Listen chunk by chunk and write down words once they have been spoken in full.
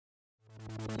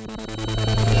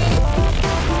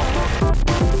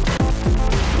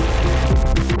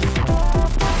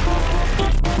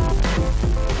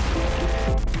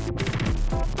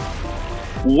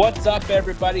What's up,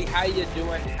 everybody? How you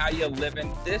doing? How you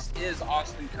living? This is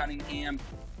Austin Cunningham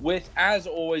with, as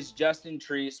always, Justin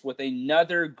Treese with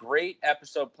another great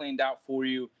episode planned out for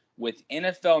you with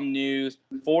NFL news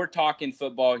for Talking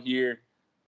Football here.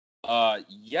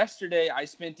 Yesterday, I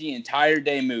spent the entire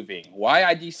day moving. Why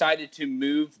I decided to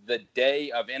move the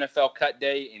day of NFL cut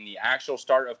day and the actual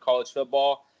start of college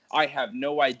football, I have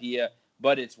no idea,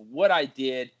 but it's what I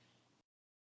did.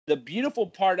 The beautiful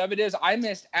part of it is I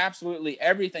missed absolutely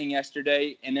everything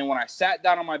yesterday. And then when I sat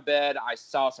down on my bed, I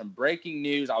saw some breaking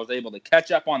news. I was able to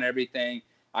catch up on everything.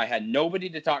 I had nobody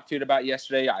to talk to it about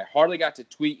yesterday. I hardly got to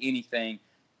tweet anything.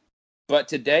 But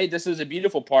today, this is a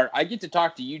beautiful part. I get to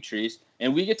talk to you, Treese,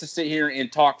 and we get to sit here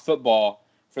and talk football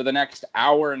for the next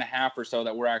hour and a half or so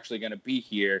that we're actually going to be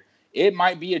here. It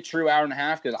might be a true hour and a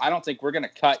half because I don't think we're going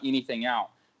to cut anything out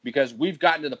because we've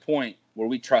gotten to the point where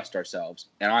we trust ourselves,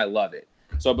 and I love it.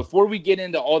 So before we get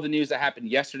into all the news that happened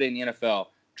yesterday in the NFL,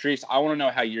 Treese, I want to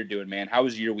know how you're doing, man. How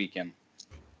was your weekend?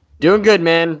 Doing good,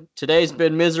 man. Today's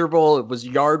been miserable. It was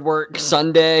yard work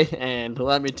Sunday, and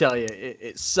let me tell you,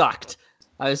 it sucked.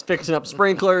 I was fixing up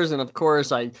sprinklers, and of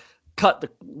course, I cut the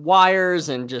wires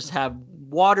and just have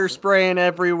water spraying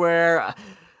everywhere.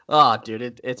 Oh,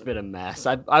 dude, it's been a mess.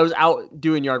 I was out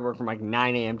doing yard work from like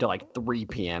 9 a.m. to like 3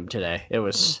 p.m. today. It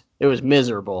was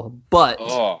miserable, but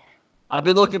I've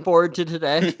been looking forward to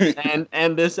today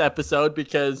and this episode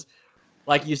because,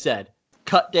 like you said,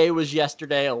 cut day was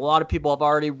yesterday. A lot of people have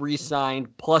already re-signed.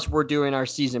 Plus, we're doing our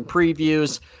season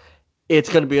previews. It's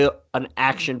going to be an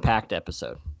action-packed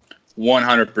episode.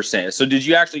 100%. So did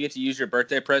you actually get to use your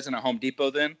birthday present at Home Depot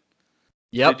then?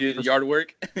 Yep. To do the yard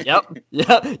work? Yep.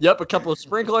 A couple of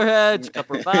sprinkler heads, a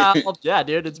couple of valves. Yeah,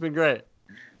 dude, it's been great.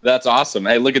 That's awesome.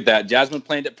 Hey, look at that. Jasmine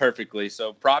planned it perfectly.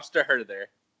 So props to her there.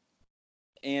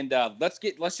 And let's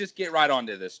just get right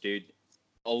onto this, dude.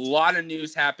 A lot of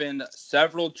news happened,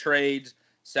 several trades,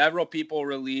 several people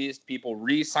released, people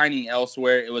re-signing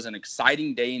elsewhere. It was an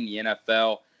exciting day in the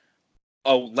NFL.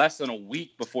 Less than a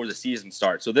week before the season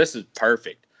starts. So this is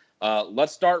perfect.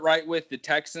 Let's start right with the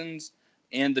Texans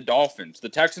and the Dolphins. The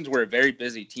Texans were a very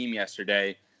busy team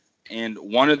yesterday, and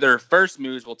one of their first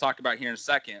moves we'll talk about here in a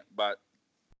second, but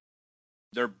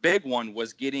their big one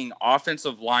was getting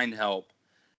offensive line help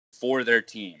for their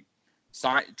team.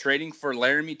 Trading for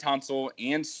Laramie Tunsil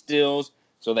and Stills,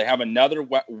 so they have another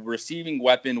receiving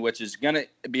weapon, which is going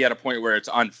to be at a point where it's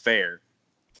unfair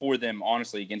for them,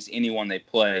 honestly, against anyone they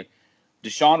play.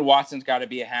 Deshaun Watson's got to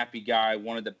be a happy guy,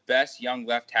 one of the best young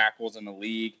left tackles in the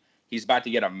league. He's about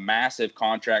to get a massive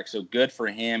contract, so good for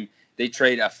him. They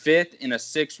trade a 5th and a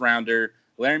 6th rounder.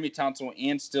 Laramie Tunsil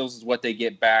and Stills is what they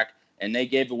get back, and they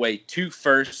gave away 2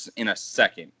 firsts and a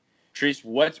 2nd. Treese,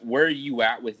 where are you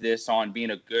at with this on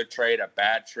being a good trade, a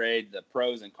bad trade, the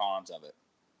pros and cons of it?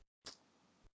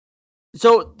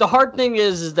 So the hard thing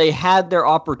is they had their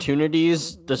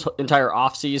opportunities this entire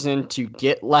offseason to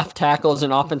get left tackles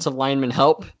and offensive linemen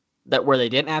help where they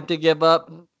didn't have to give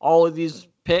up all of these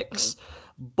picks.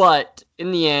 But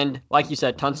in the end, like you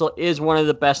said, Tunsil is one of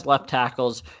the best left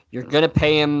tackles. You're going to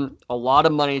pay him a lot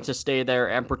of money to stay there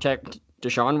and protect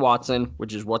Deshaun Watson,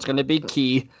 which is what's going to be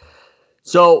key.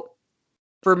 So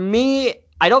for me,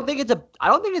 I don't think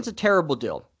it's a terrible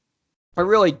deal. I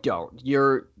really don't.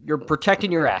 You're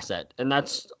protecting your asset, and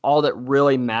that's all that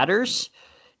really matters.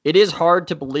 It is hard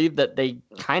to believe that they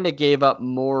kind of gave up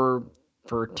more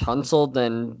for Tunsil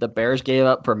than the Bears gave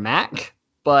up for Mack,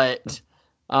 but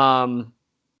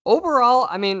overall,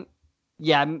 I mean,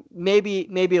 yeah, maybe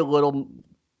a little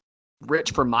rich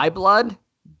for my blood,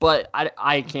 but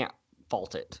I can't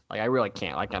fault it. Like I really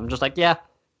can't. Like I'm just like, yeah.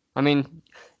 I mean,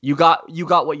 you got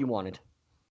what you wanted.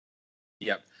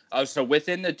 Yep. So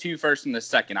within the 2 firsts and the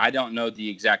 2nd, I don't know the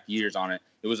exact years on it.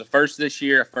 It was a 1st this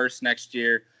year, a 1st next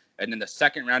year, and then the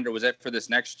 2nd rounder was it for this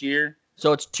next year?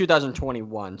 So it's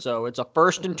 2021. So it's a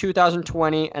 1st in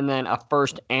 2020 and then a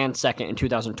 1st and 2nd in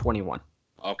 2021.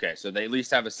 Okay, so they at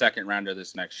least have a 2nd rounder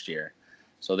this next year.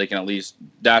 So they can at least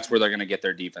 – that's where they're going to get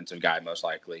their defensive guy most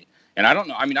likely. And I don't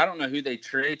know. I mean, I don't know who they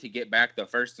trade to get back the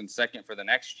 1st and 2nd for the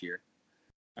next year.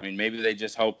 I mean, maybe they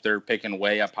just hope they're picking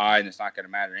way up high and it's not going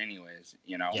to matter anyways,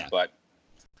 you know. Yeah. But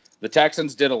the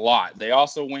Texans did a lot. They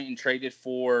also went and traded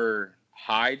for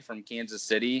Hyde from Kansas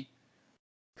City.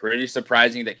 Pretty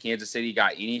surprising that Kansas City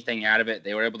got anything out of it.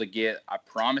 They were able to get a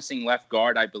promising left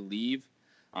guard, I believe,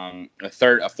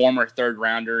 a former 3rd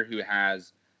rounder who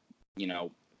has, you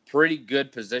know, pretty good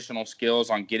positional skills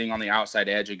on getting on the outside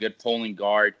edge, a good pulling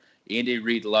guard. Andy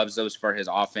Reid loves those for his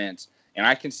offense. And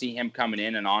I can see him coming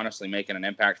in and honestly making an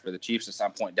impact for the Chiefs at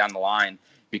some point down the line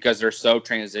because they're so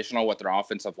transitional with their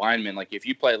offensive linemen. Like if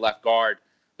you play left guard,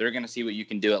 they're going to see what you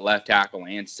can do at left tackle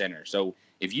and center. So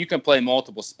if you can play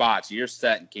multiple spots, you're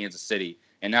set in Kansas City.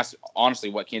 And that's honestly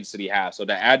what Kansas City has. So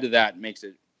to add to that makes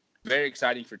it very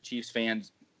exciting for Chiefs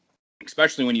fans,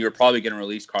 especially when you were probably going to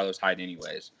release Carlos Hyde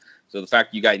anyways. So the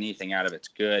fact you got anything out of it's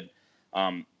good.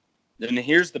 Then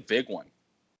here's the big one.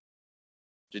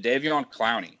 Jadeveon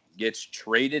Clowney gets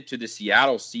traded to the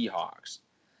Seattle Seahawks.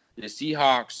 The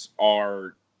Seahawks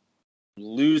are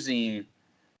losing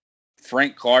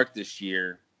Frank Clark this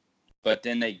year, but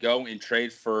then they go and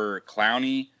trade for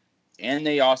Clowney, and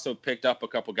they also picked up a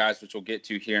couple guys, which we'll get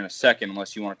to here in a second,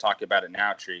 unless you want to talk about it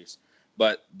now, Trees.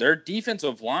 But their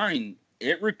defensive line,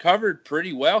 it recovered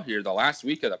pretty well here the last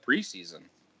week of the preseason.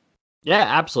 Yeah,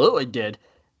 absolutely did.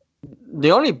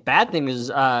 The only bad thing is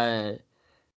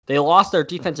they lost their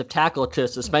defensive tackle to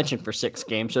suspension for 6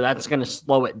 games, so that's going to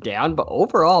slow it down. But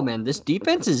overall, man, this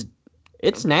defense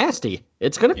it's nasty.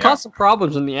 It's going to cause some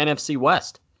problems in the NFC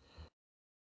West.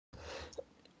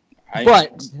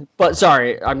 But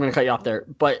sorry, I'm going to cut you off there.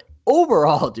 But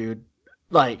overall, dude,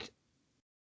 like,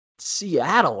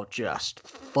 Seattle just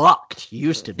fucked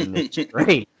Houston in this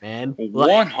trade, man.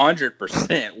 100%.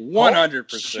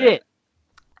 100%. Shit.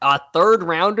 A third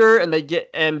rounder, and they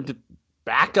get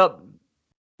backup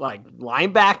like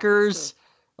linebackers.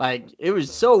 Like, it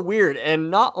was so weird.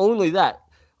 And not only that,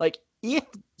 like,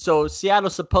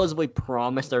 Seattle supposedly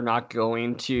promised they're not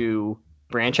going to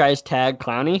franchise tag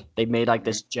Clowney. They made like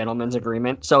this gentleman's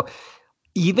agreement. So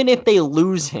even if they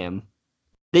lose him,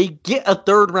 they get a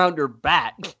third rounder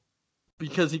back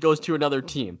because he goes to another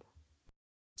team.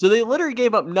 So they literally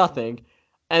gave up nothing.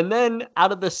 And then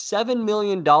out of the $7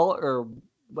 million or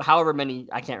however many,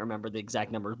 I can't remember the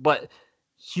exact numbers, but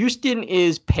Houston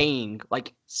is paying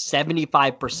like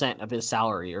 75% of his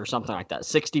salary or something like that,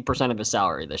 60% of his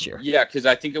salary this year. Yeah, because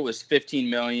I think it was $15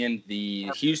 million. The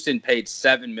Houston paid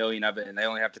 $7 million of it, and they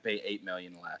only have to pay $8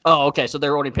 million left. Oh, okay. So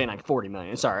they're only paying like $40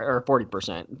 million. Sorry, or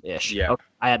 40% ish. Yeah, okay.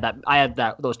 I had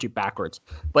those two backwards.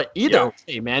 But either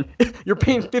way, man, you're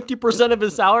paying 50% of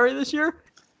his salary this year.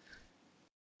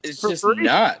 It's just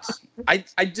nuts. I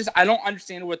don't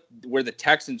understand where the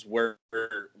Texans were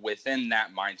within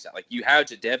that mindset. Like, you have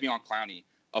Jadeveon Clowney,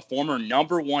 a former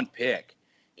number 1 pick,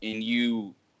 and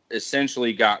you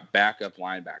essentially got backup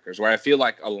linebackers, where I feel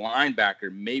like a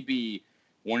linebacker may be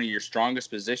one of your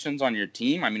strongest positions on your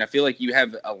team. I mean, I feel like you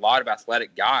have a lot of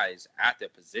athletic guys at the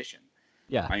position.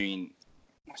 Yeah. I mean,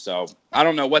 so I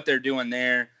don't know what they're doing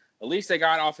there. At least they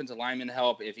got offensive lineman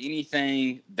help. If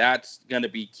anything, that's going to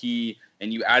be key.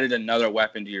 And you added another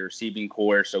weapon to your receiving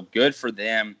core. So good for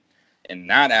them in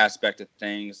that aspect of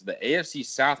things. The AFC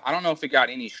South, I don't know if it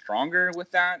got any stronger with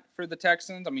that for the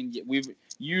Texans. I mean,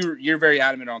 you're very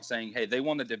adamant on saying, hey, they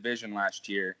won the division last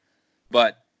year.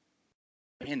 But,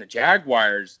 man, the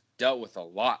Jaguars dealt with a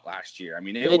lot last year. I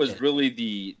mean, it was really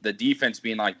the defense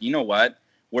being like, you know what?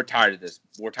 We're tired of this.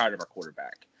 We're tired of our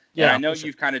quarterback. Yeah, and I know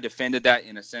you've kind of defended that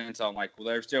in a sense on like, well,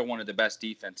 they're still one of the best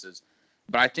defenses.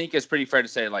 But I think it's pretty fair to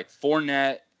say, like,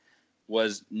 Fournette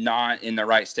was not in the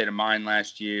right state of mind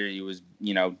last year. He was,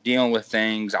 dealing with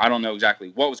things. I don't know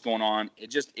exactly what was going on.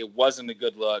 It wasn't a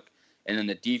good look. And then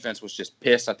the defense was just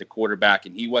pissed at the quarterback,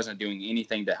 and he wasn't doing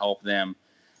anything to help them.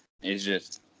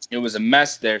 It was a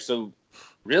mess there. So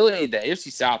really, the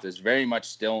AFC South is very much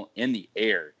still in the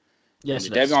air. Yes,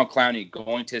 and Jadeveon Clowney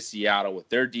going to Seattle with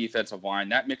their defensive line,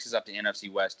 that mixes up the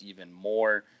NFC West even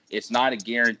more. It's not a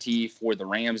guarantee for the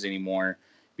Rams anymore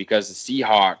because the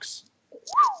Seahawks,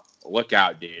 look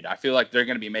out, dude. I feel like they're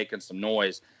going to be making some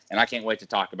noise, and I can't wait to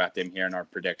talk about them here in our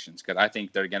predictions because I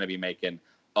think they're going to be making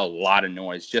a lot of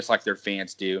noise, just like their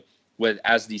fans do. The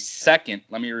second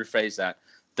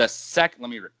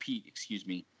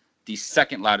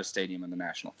loudest stadium in the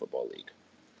National Football League.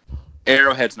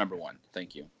 Arrowhead's number 1.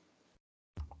 Thank you.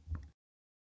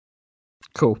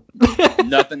 Cool.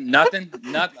 Nothing.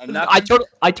 I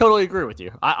totally agree with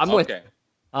you. I'm with you.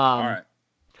 All right.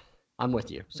 I'm with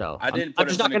you. So I'm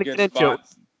just not going to get into it.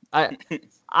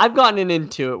 I've gotten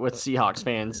into it with Seahawks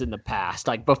fans in the past,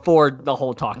 like before the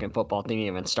whole talking football thing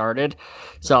even started.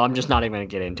 So I'm just not even going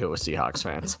to get into it with Seahawks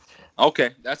fans.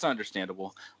 Okay, that's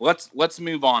understandable. Let's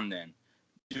move on then.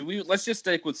 Let's just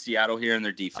stick with Seattle here in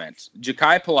their defense.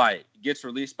 Ja'Kai Polite gets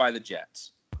released by the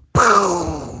Jets.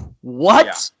 What?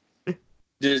 Yeah.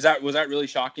 Was that really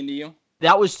shocking to you?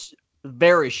 That was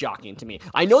very shocking to me.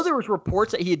 I know there was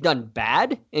reports that he had done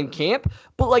bad in camp,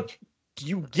 but like, do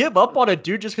you give up on a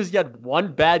dude just because he had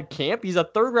one bad camp? He's a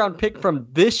 3rd-round pick from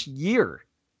this year.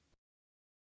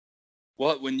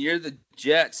 Well, when you're the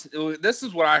Jets, this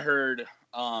is what I heard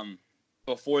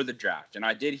before the draft, and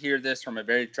I did hear this from a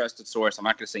very trusted source. I'm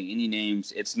not going to say any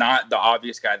names. It's not the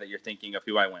obvious guy that you're thinking of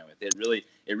who I went with. It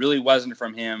really wasn't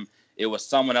from him. It was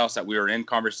someone else that we were in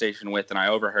conversation with, and I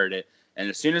overheard it. And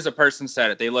as soon as a person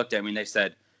said it, they looked at me and they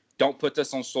said, "Don't put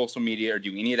this on social media or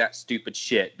do any of that stupid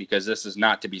shit because this is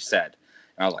not to be said."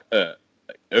 And I was like,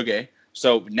 okay.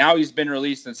 So now he's been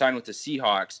released and signed with the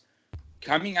Seahawks.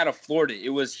 Coming out of Florida, it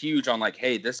was huge on like,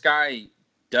 hey, this guy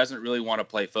doesn't really want to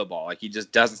play football. Like, he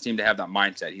just doesn't seem to have that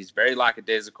mindset. He's very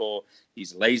lackadaisical.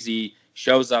 He's lazy,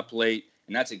 shows up late.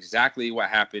 And that's exactly what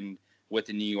happened with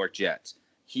the New York Jets.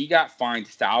 He got fined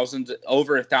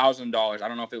over $1,000. I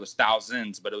don't know if it was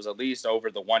thousands, but it was at least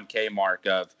over the 1K mark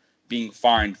of being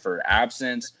fined for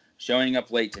absence, showing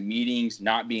up late to meetings,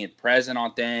 not being present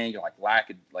on things,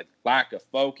 lack of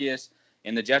focus.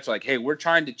 And the Jets are like, hey, we're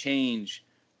trying to change,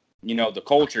 the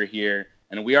culture here.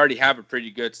 And we already have a pretty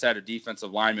good set of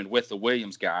defensive linemen with the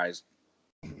Williams guys.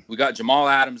 We got Jamal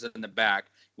Adams in the back.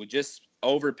 We just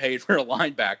overpaid for a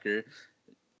linebacker.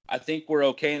 I think we're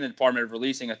okay in the department of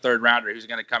releasing a third rounder who's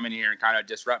going to come in here and kind of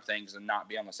disrupt things and not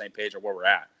be on the same page of where we're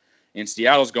at. And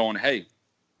Seattle's going, hey,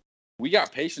 we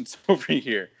got patience over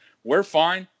here. We're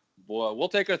fine. Boy, we'll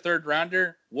take a third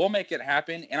rounder. We'll make it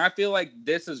happen. And I feel like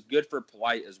this is good for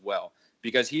Polite as well,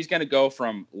 because he's going to go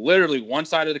from literally one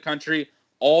side of the country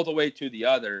all the way to the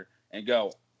other and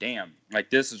go, damn, like,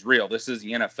 this is real. This is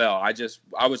the NFL.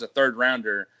 I was a third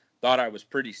rounder, thought I was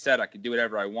pretty set. I could do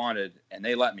whatever I wanted, and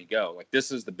they let me go. Like,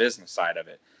 this is the business side of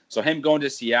it. So him going to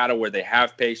Seattle where they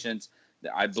have patience,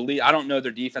 I don't know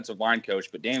their defensive line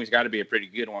coach, but damn, he's got to be a pretty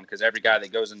good one because every guy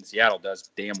that goes into Seattle does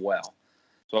damn well.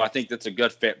 So I think that's a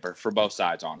good fit for both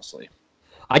sides, honestly.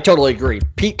 I totally agree.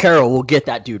 Pete Carroll will get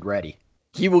that dude ready.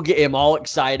 He will get him all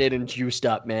excited and juiced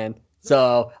up, man.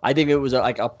 So I think it was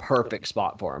a perfect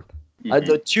spot for him.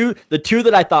 Mm-hmm. The two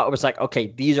that I thought was like, okay,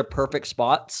 these are perfect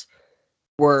spots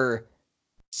were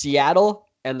Seattle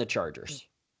and the Chargers.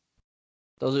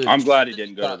 I'm glad he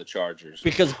didn't go to the Chargers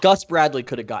because Gus Bradley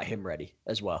could have got him ready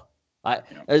as well.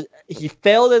 He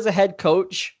failed as a head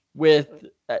coach with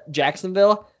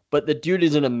Jacksonville, but the dude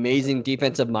is an amazing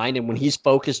defensive mind, and when he's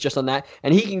focused just on that,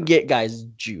 and he can get guys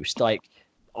juiced. Like,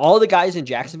 all the guys in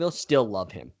Jacksonville still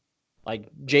love him. Like,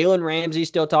 Jalen Ramsey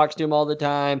still talks to him all the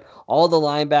time. All the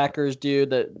linebackers do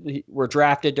that were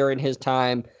drafted during his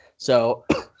time. So,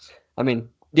 I mean,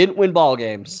 didn't win ball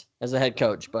games as a head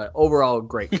coach, but overall,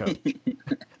 great coach.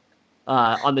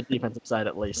 On the defensive side,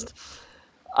 at least.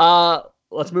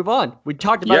 Let's move on. We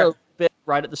talked about it a bit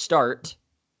right at the start,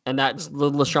 and that's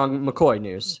the LeSean McCoy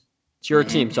news. It's your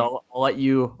team, so I'll let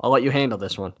you handle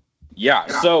this one. Yeah.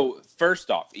 So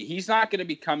first off, he's not going to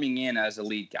be coming in as a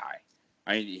lead guy.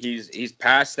 I mean, he's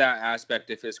past that aspect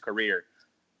of his career.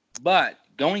 But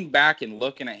going back and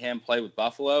looking at him play with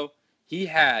Buffalo, he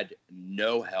had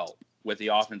no help with the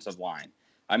offensive line.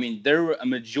 I mean, a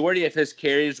majority of his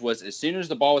carries was as soon as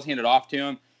the ball was handed off to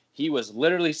him, he was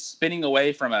literally spinning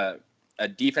away from a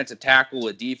defensive tackle,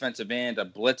 a defensive end, a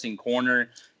blitzing corner.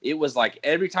 It was like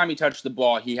every time he touched the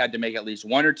ball, he had to make at least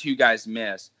one or two guys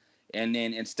miss. And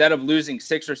then instead of losing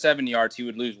 6 or 7 yards, he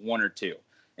would lose 1 or 2.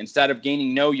 Instead of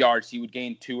gaining no yards, he would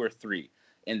gain 2 or 3.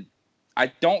 And I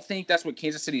don't think that's what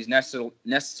Kansas City is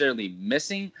necessarily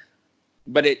missing,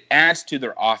 but it adds to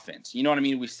their offense. You know what I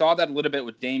mean? We saw that a little bit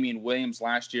with Damian Williams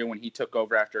last year when he took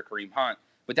over after Kareem Hunt,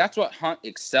 but that's what Hunt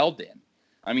excelled in.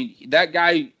 I mean, that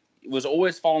guy was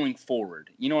always falling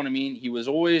forward. You know what I mean? He was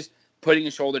always putting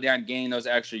his shoulder down, gaining those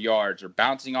extra yards, or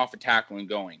bouncing off a tackle and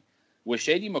going. With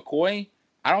Shady McCoy,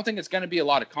 I don't think it's going to be a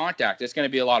lot of contact. It's going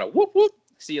to be a lot of whoop, whoop.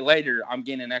 See you later. I'm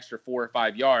getting an extra 4 or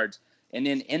 5 yards. And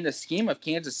then in the scheme of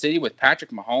Kansas City with Patrick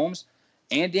Mahomes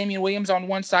and Damian Williams on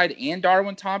one side and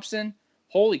Darwin Thompson,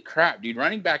 holy crap, dude.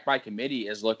 Running back by committee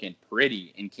is looking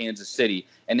pretty in Kansas City.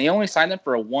 And they only signed them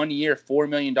for a 1-year, $4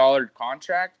 million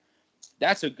contract.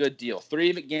 That's a good deal.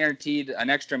 3 of it guaranteed, an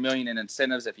extra $1 million in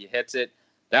incentives if he hits it.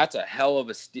 That's a hell of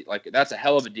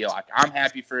a deal. I'm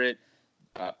happy for it.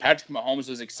 Patrick Mahomes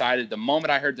was excited. The moment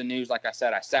I heard the news, like I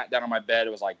said, I sat down on my bed. It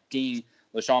was like, ding,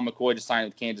 LeSean McCoy just signed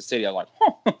with Kansas City. I was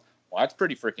like, well, that's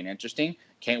pretty freaking interesting.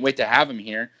 Can't wait to have him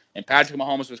here. And Patrick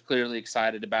Mahomes was clearly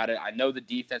excited about it. I know the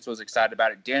defense was excited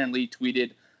about it. Darren Lee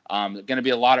tweeted, going to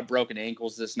be a lot of broken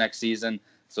ankles this next season.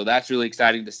 So that's really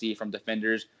exciting to see from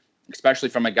defenders, especially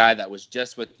from a guy that was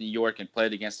just with New York and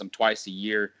played against them twice a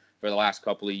year for the last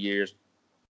couple of years.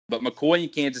 But McCoy in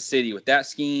Kansas City with that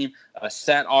scheme, a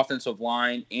set offensive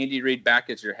line, Andy Reid back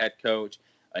as your head coach,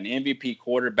 an MVP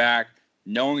quarterback,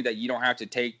 knowing that you don't have to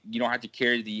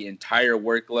carry the entire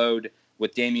workload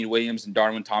with Damian Williams and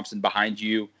Darwin Thompson behind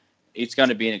you. It's going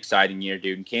to be an exciting year,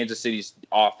 dude. And Kansas City's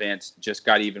offense just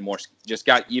got even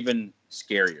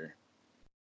scarier.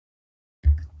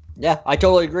 Yeah, I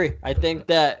totally agree. I think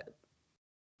that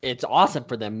it's awesome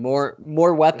for them.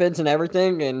 More weapons and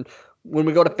everything, and when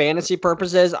we go to fantasy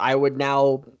purposes, I would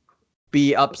now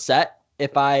be upset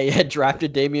if I had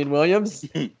drafted Damian Williams,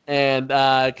 and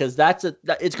because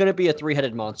it's going to be a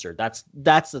three-headed monster. That's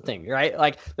the thing, right?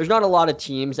 Like, there's not a lot of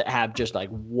teams that have just like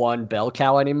one bell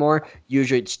cow anymore.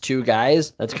 Usually, it's two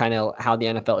guys. That's kind of how the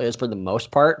NFL is for the most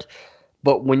part.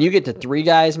 But when you get to three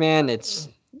guys, man, it's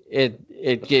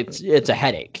a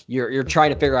headache. You're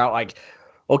trying to figure out like,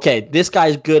 okay, this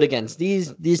guy's good against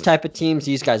these type of teams,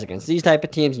 these guys against these type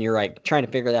of teams, and you're like trying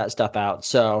to figure that stuff out.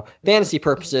 So fantasy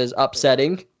purposes,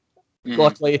 upsetting. Mm-hmm.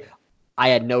 Luckily, I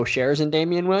had no shares in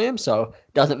Damian Williams, so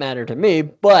it doesn't matter to me.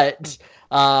 But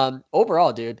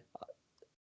overall, dude,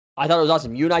 I thought it was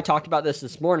awesome. You and I talked about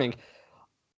this morning.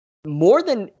 More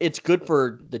than it's good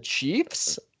for the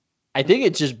Chiefs, I think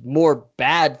it's just more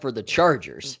bad for the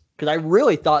Chargers. Because I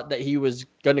really thought that he was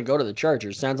going to go to the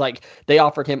Chargers. Sounds like they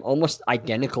offered him almost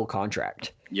identical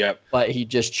contract. Yep. But he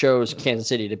just chose Kansas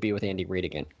City to be with Andy Reid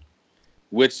again.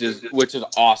 Which is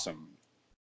awesome.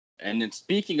 And then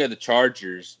speaking of the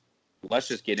Chargers, let's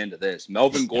just get into this.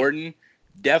 Melvin Gordon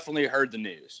definitely heard the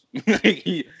news.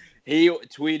 he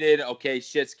tweeted, okay,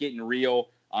 shit's getting real.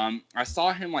 I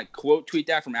saw him like quote tweet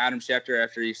that from Adam Schefter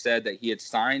after he said that he had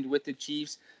signed with the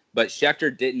Chiefs. But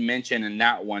Schefter didn't mention in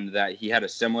that one that he had a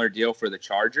similar deal for the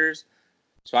Chargers.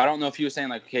 So I don't know if he was saying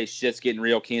like, okay, shit's getting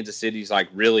real. Kansas City's like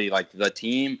really like the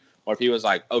team. Or if he was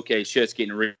like, okay, shit's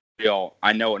getting real.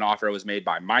 I know an offer was made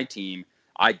by my team.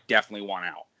 I definitely want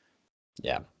out.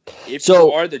 Yeah. If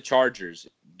you are the Chargers,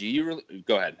 do you really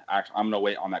go ahead? I'm going to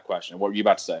wait on that question. What were you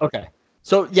about to say? Okay.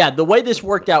 So yeah, the way this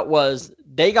worked out was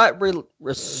they got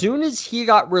as soon as he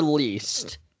got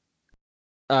released,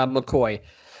 McCoy,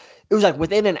 it was like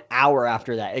within an hour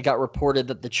after that, it got reported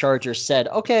that the Chargers said,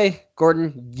 okay,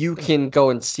 Gordon, you can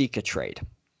go and seek a trade.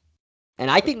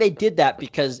 And I think they did that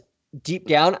because deep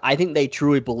down, I think they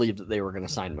truly believed that they were going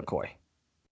to sign McCoy.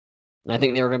 And I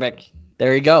think they were going to be like,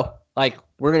 there you go. Like,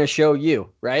 we're going to show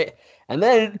you, right? And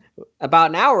then about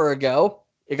an hour ago,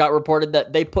 it got reported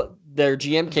that their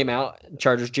GM came out,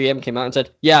 Chargers GM came out and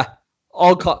said, yeah,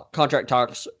 all contract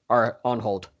talks are on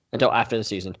hold until after the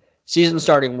season. Season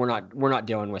starting, we're not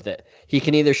dealing with it. He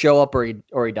can either show up or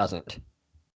he doesn't.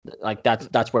 Like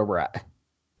that's where we're at.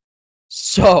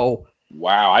 So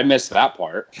wow, I missed that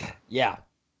part. Yeah.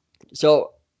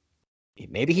 So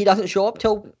maybe he doesn't show up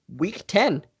till week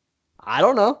 10. I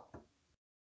don't know.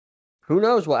 Who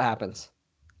knows what happens?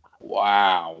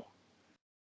 Wow.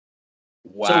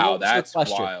 Wow, so that's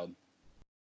wild.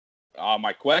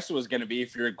 My question was going to be,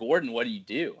 if you're Gordon, what do you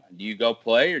do? Do you go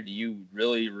play or do you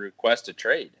really request a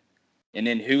trade? And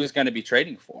then who is going to be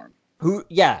trading for him?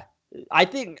 Yeah. I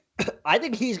think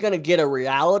he's going to get a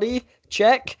reality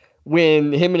check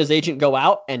when him and his agent go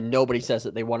out and nobody says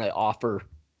that they want to offer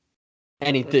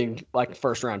anything like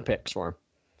first round picks for him.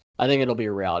 I think it'll be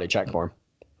a reality check for him.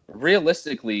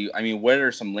 Realistically, I mean, what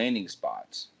are some landing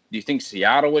spots? Do you think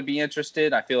Seattle would be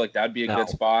interested? I feel like that'd be a good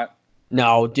spot.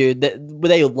 No, dude,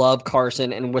 they love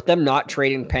Carson, and with them not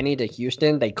trading Penny to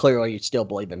Houston, they clearly still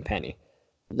believe in Penny.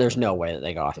 There's no way that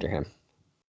they go after him.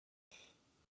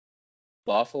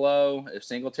 Buffalo, if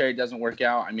Singletary doesn't work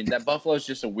out, I mean, that Buffalo's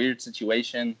just a weird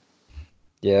situation.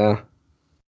 Yeah.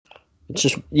 It's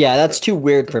just, that's too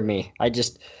weird for me. I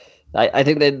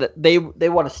think they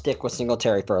want to stick with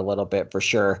Singletary for a little bit, for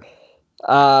sure.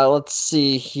 Let's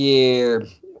see here.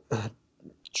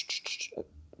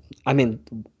 I mean,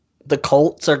 the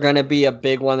Colts are going to be a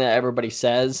big one that everybody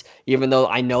says, even though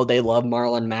I know they love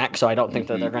Marlon Mack, so I don't think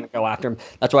that they're going to go after him.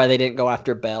 That's why they didn't go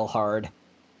after Bell hard.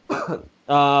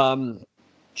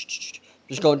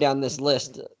 Just going down this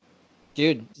list.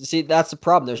 Dude, see, that's the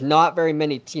problem. There's not very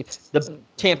many teams. The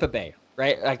Tampa Bay,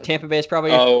 right? Like, Tampa Bay is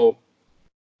probably... Oh.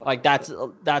 Like,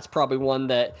 that's probably one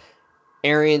that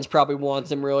Arians probably wants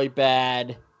him really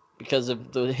bad because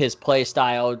of his play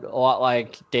style, a lot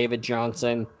like David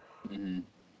Johnson. Mm-hmm.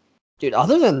 Dude,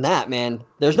 other than that, man,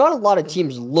 there's not a lot of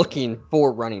teams looking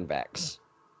for running backs.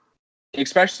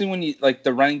 Especially when you, like,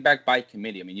 the running back by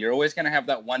committee. I mean, you're always going to have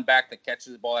that one back that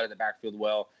catches the ball out of the backfield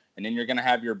well, and then you're going to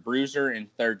have your bruiser and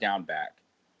third down back.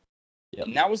 Yep.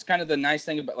 And that was kind of the nice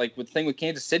thing about, like, the thing with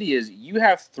Kansas City is you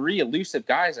have three elusive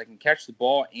guys that can catch the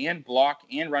ball and block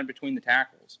and run between the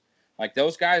tackles. Like,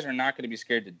 those guys are not going to be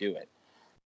scared to do it.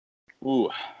 Ooh.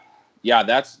 Yeah,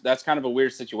 that's kind of a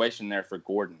weird situation there for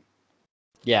Gordon.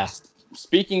 Yeah.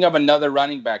 Speaking of another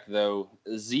running back, though,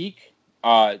 Zeke,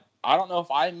 I don't know if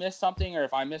I missed something or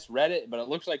if I misread it, but it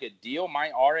looks like a deal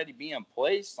might already be in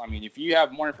place. I mean, if you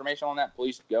have more information on that,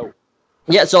 please go.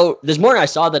 Yeah, so this morning I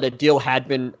saw that a deal had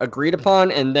been agreed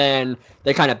upon, and then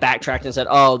they kind of backtracked and said,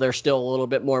 oh, there's still a little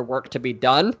bit more work to be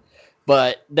done.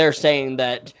 but they're saying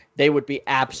that they would be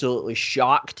absolutely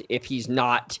shocked if he's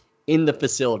not in the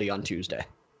facility on Tuesday.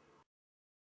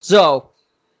 So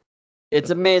it's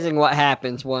amazing what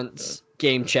happens once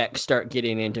game checks start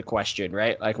getting into question,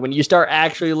 right? Like when you start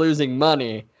actually losing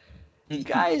money,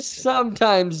 guys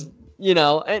sometimes,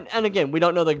 and again, we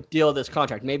don't know the deal of this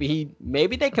contract. Maybe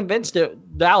they convinced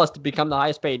Dallas to become the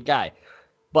highest paid guy,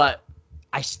 but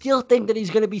I still think that he's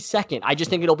going to be second. I just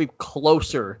think it'll be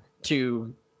closer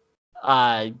to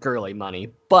Gurley money,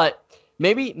 but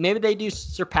maybe they do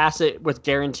surpass it with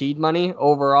guaranteed money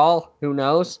overall. Who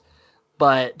knows?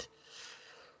 But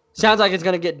sounds like it's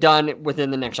going to get done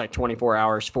within the next 24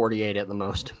 hours, 48 at the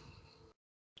most.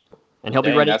 And he'll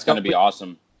be ready. That's going to be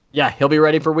awesome. Yeah, he'll be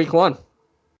ready for week 1.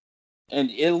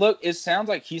 And it sounds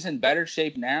like he's in better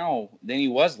shape now than he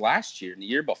was last year and the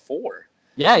year before.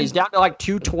 Yeah, he's down to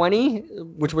 220,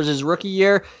 which was his rookie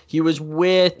year. He was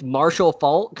with Marshall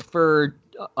Faulk for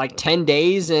 10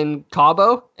 days in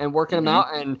Cabo and working him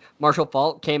out. And Marshall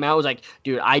Faulk came out and was like,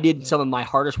 dude, I did some of my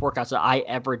hardest workouts that I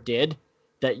ever did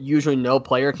that usually no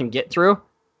player can get through.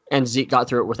 And Zeke got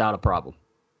through it without a problem.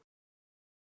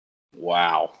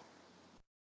 Wow.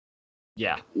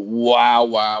 Yeah.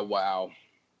 Wow.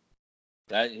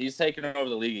 That he's taking over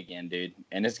the league again, dude.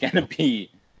 And it's gonna be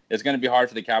hard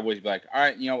for the Cowboys to be like, all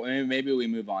right, maybe we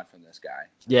move on from this guy.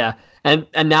 Yeah. And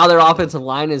now their offensive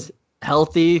line is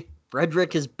healthy.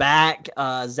 Frederick is back.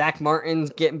 Zach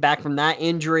Martin's getting back from that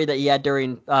injury that he had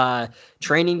during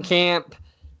training camp.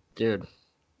 Dude,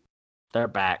 they're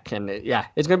back. And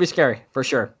it's gonna be scary for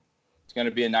sure. It's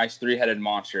gonna be a nice 3-headed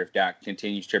monster if Dak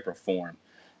continues to perform.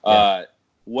 Yeah.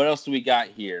 What else do we got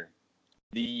here?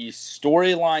 The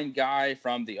storyline guy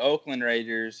from the Oakland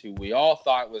Raiders, who we all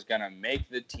thought was going to make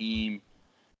the team.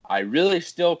 I really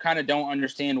still kind of don't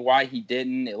understand why he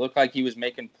didn't. It looked like he was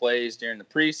making plays during the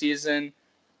preseason,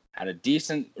 had a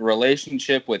decent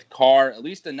relationship with Carr, at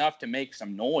least enough to make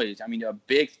some noise. I mean, a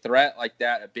big threat like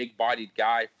that, a big-bodied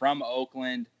guy from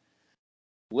Oakland,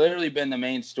 literally been the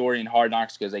main story in Hard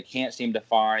Knocks because they can't seem to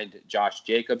find Josh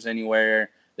Jacobs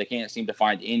anywhere. They can't seem to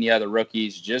find any other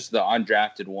rookies, just the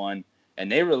undrafted one. And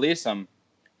they release him,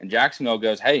 and Jacksonville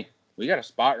goes, hey, we got a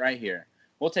spot right here.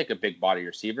 We'll take a big body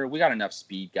receiver. We got enough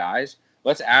speed, guys.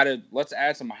 Let's add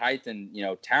some height and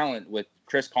talent with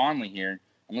Chris Conley here,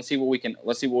 and let's see what we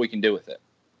can do with it.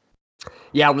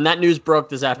 Yeah, when that news broke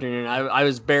this afternoon, I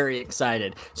was very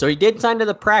excited. So he did sign to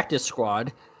the practice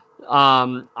squad.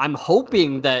 I'm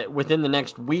hoping that within the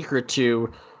next week or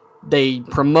two, they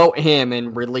promote him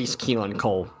and release Keelan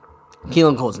Cole.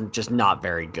 Keelan Cole's just not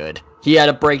very good. He had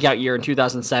a breakout year in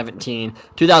 2017,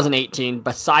 2018.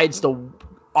 Besides the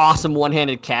awesome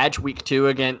one-handed catch week 2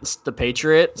 against the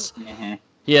Patriots,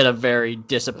 he had a very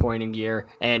disappointing year,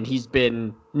 and he's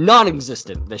been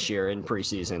non-existent this year in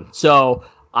preseason. So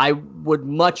I would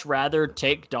much rather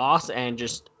take Doss and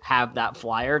just have that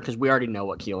flyer because we already know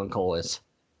what Keelan Cole is.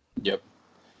 Yep.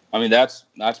 I mean, that's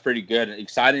pretty good.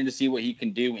 Exciting to see what he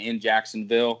can do in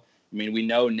Jacksonville. I mean, we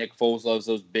know Nick Foles loves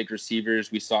those big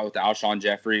receivers. We saw it with Alshon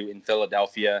Jeffrey in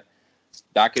Philadelphia.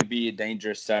 That could be a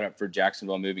dangerous setup for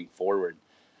Jacksonville moving forward.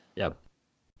 Yep.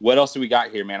 What else do we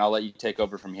got here, man? I'll let you take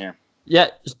over from here. Yeah,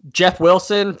 Jeff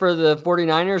Wilson for the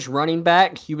 49ers, running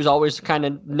back. He was always kind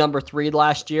of number 3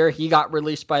 last year. He got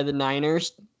released by the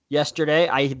Niners yesterday.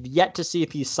 I have yet to see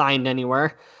if he's signed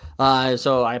anywhere.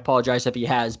 So I apologize if he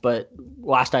has, but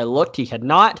last I looked, he had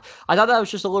not. I thought that was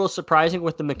just a little surprising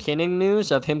with the McKinnon news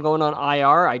of him going on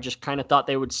IR. I just kind of thought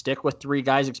they would stick with 3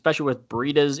 guys, especially with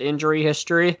Breida's injury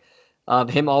history of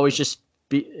him always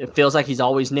it feels like he's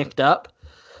always nicked up.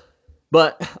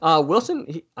 But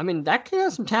Wilson, that kid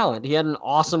has some talent. He had an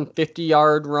awesome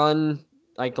 50-yard run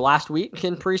last week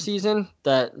in preseason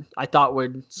that I thought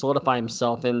would solidify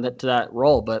himself into that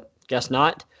role, but guess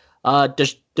not.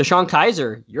 DeShone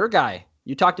Kizer, your guy.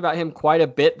 You talked about him quite a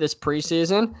bit this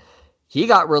preseason. He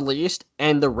got released,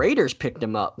 and the Raiders picked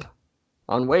him up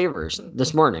on waivers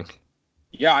this morning.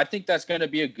 Yeah, I think that's going to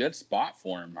be a good spot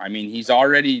for him. I mean, he's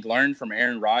already learned from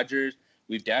Aaron Rodgers.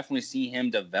 We've definitely seen him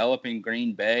develop in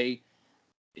Green Bay.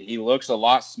 He looks a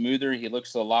lot smoother. He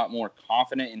looks a lot more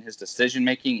confident in his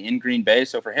decision-making in Green Bay.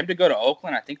 So for him to go to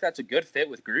Oakland, I think that's a good fit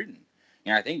with Gruden.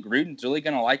 And I think Gruden's really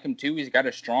going to like him, too. He's got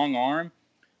a strong arm.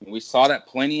 We saw that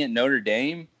plenty at Notre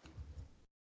Dame.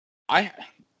 I'm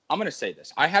going to say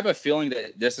this. I have a feeling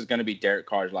that this is going to be Derek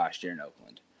Carr's last year in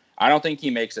Oakland. I don't think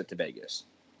he makes it to Vegas.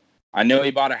 I know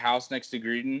he bought a house next to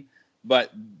Gruden,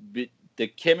 but the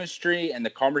chemistry and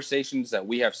the conversations that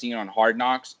we have seen on Hard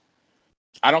Knocks,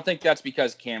 I don't think that's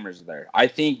because Cameron's there. I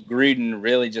think Gruden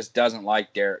really just doesn't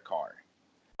like Derek Carr.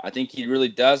 I think he really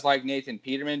does like Nathan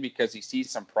Peterman because he sees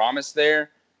some promise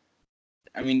there.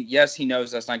 I mean, yes, he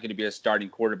knows that's not going to be a starting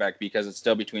quarterback because it's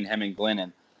still between him and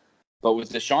Glennon. But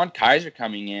with DeShone Kizer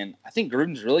coming in, I think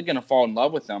Gruden's really going to fall in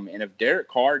love with him. And if Derek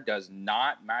Carr does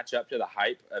not match up to the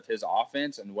hype of his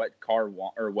offense and what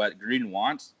what Gruden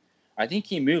wants, I think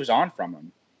he moves on from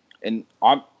him. And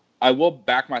I will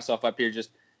back myself up here.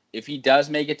 Just if he does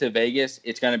make it to Vegas,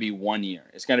 it's going to be 1 year.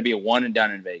 It's going to be a one and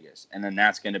done in Vegas, and then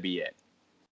that's going to be it.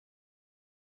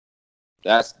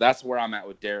 That's where I'm at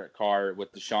with Derek Carr,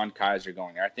 with DeShone Kizer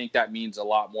going. I think that means a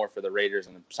lot more for the Raiders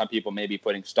than some people may be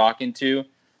putting stock into.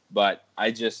 But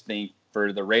I just think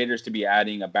for the Raiders to be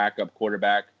adding a backup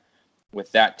quarterback with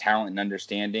that talent and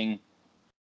understanding,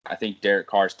 I think Derek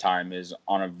Carr's time is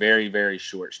on a very, very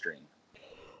short string.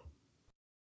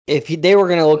 If they were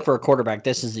going to look for a quarterback,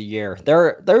 this is the year.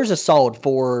 There's a solid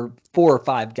four or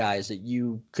five guys that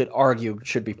you could argue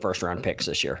should be first-round picks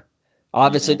this year.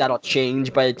 Obviously, that'll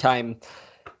change by the time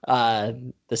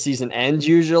the season ends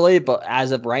usually, but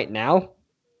as of right now,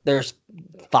 there's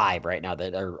 5 right now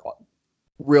that are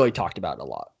really talked about a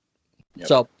lot. Yep.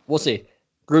 So we'll see.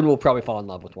 Gruden will probably fall in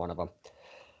love with one of them.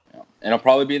 Yeah. And it'll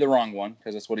probably be the wrong one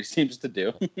because that's what he seems to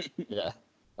do. Yeah.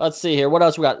 Let's see here. What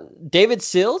else we got? David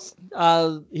Sills.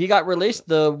 He got released,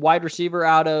 the wide receiver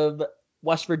out of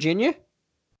West Virginia.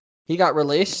 He got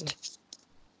released.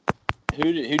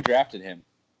 Who drafted him?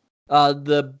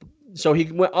 So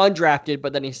he went undrafted,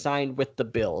 but then he signed with the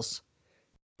Bills.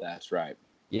 That's right.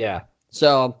 Yeah.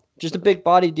 So just a big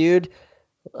body dude.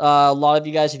 A lot of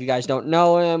you guys, if you guys don't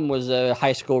know him, was a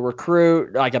high school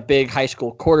recruit, like a big high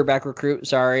school quarterback recruit,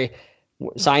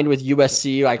 signed with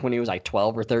USC like when he was like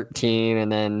 12 or 13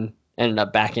 and then ended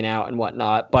up backing out and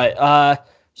whatnot. But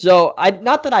so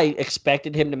not that I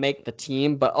expected him to make the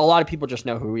team, but a lot of people just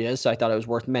know who he is, so I thought it was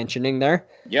worth mentioning there.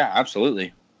 Yeah,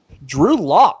 absolutely. Drew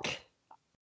Lock.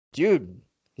 Dude,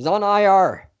 he's on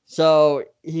IR. So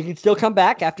he can still come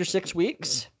back after 6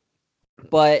 weeks,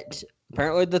 but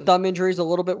apparently the thumb injury is a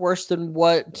little bit worse than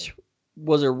what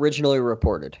was originally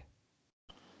reported.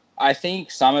 I think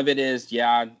some of it is,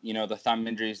 the thumb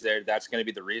injuries there. That's going to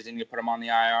be the reason you put him on the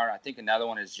IR. I think another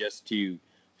one is just to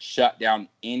shut down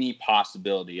any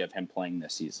possibility of him playing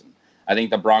this season. I think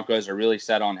the Broncos are really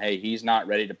set on, hey, he's not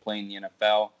ready to play in the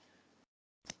NFL.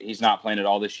 He's not playing at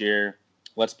all this year.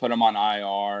 Let's put him on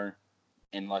IR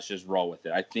and let's just roll with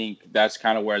it. I think that's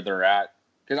kind of where they're at.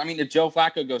 Because, I mean, if Joe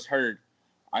Flacco goes hurt,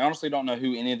 I honestly don't know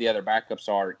who any of the other backups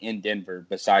are in Denver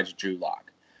besides Drew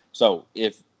Lock. So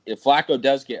if Flacco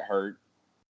does get hurt,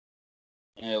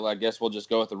 I guess we'll just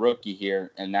go with the rookie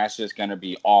here, and that's just going to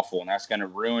be awful, and that's going to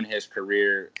ruin his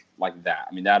career like that.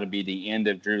 I mean, that'll be the end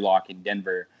of Drew Lock in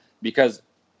Denver because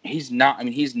he's not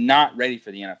ready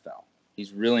for the NFL.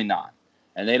 He's really not.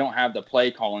 And they don't have the play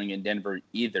calling in Denver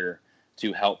either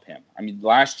to help him. I mean,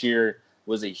 last year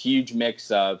was a huge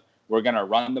mix of we're going to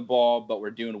run the ball, but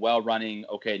we're doing well running.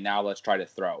 Okay, now let's try to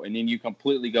throw. And then you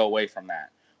completely go away from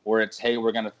that. Or it's, hey,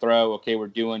 we're going to throw. Okay, we're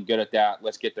doing good at that.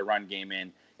 Let's get the run game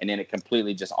in. And then it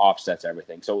completely just offsets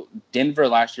everything. So Denver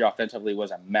last year offensively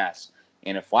was a mess.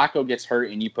 And if Flacco gets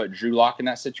hurt and you put Drew Lock in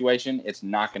that situation, it's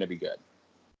not going to be good.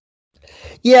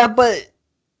 Yeah, but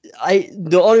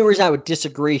the only reason I would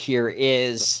disagree here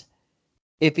is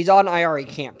if he's on IR, he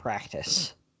can't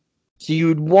practice. So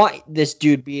you'd want this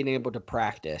dude being able to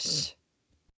practice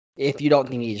if you don't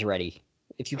think he's ready.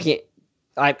 If you can't,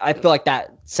 I feel like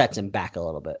that sets him back a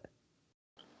little bit.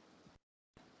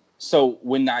 So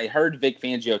when I heard Vic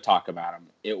Fangio talk about him,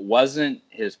 it wasn't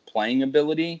his playing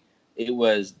ability. It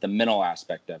was the mental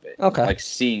aspect of it. Okay. Like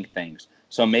seeing things.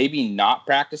 So maybe not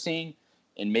practicing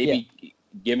and maybe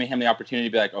giving him the opportunity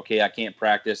to be like, okay, I can't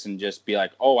practice and just be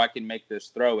like, oh, I can make this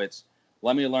throw. It's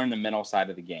let me learn the mental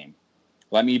side of the game.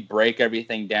 Let me break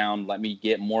everything down. Let me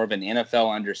get more of an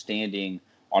NFL understanding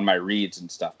on my reads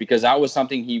and stuff. Because that was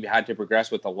something he had to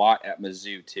progress with a lot at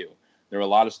Mizzou too. There were a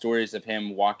lot of stories of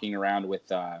him walking around with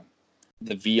the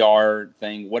VR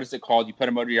thing. What is it called? You put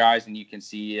them over your eyes and you can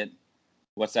see it.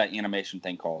 What's that animation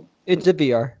thing called? It's a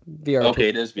VR. Okay,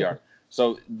 it is VR.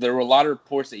 So there were a lot of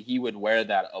reports that he would wear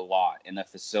that a lot in the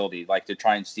facility, like to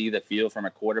try and see the field from a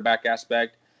quarterback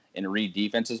aspect and read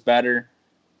defenses better.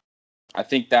 I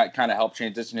think that kind of helped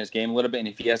transition his game a little bit. And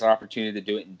if he has an opportunity to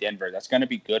do it in Denver, that's going to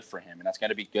be good for him. And that's going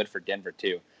to be good for Denver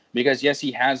too. Because, yes,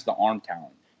 he has the arm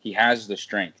talent. He has the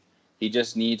strength. He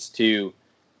just needs to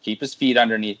keep his feet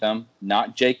underneath him,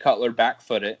 not Jay Cutler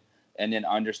back-foot it, and then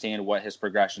understand what his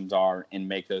progressions are and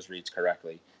make those reads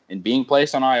correctly. And being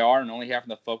placed on IR and only having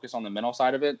to focus on the mental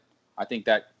side of it, I think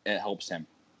that it helps him.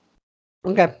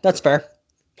 Okay, that's fair.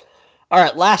 All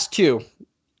right, last two.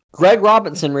 Greg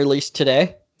Robinson released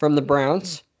today from the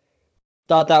Browns.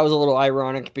 thought that was a little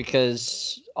ironic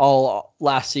because all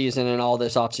last season and all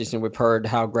this offseason we've heard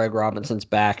how Greg Robinson's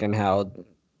back and how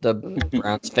the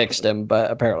Browns fixed him, but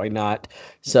apparently not.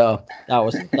 So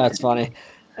that's funny.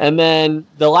 And then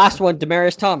the last one,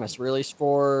 Demaryius Thomas, released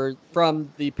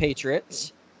from the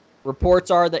Patriots.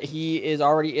 Reports are that he is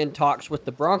already in talks with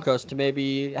the Broncos to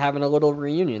maybe having a little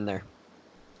reunion there.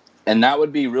 And that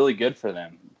would be really good for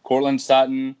them. Cortland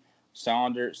Sutton,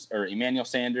 Emmanuel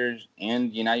Sanders,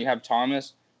 and you have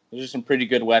Thomas. Those are some pretty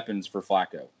good weapons for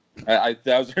Flacco.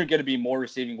 Those are going to be more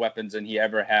receiving weapons than he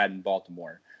ever had in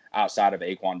Baltimore outside of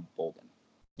Anquan Boldin.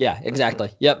 Yeah,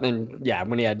 exactly. Yep, and yeah,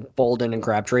 when he had Boldin and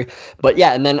Crabtree. But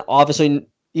yeah, and then obviously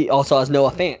he also has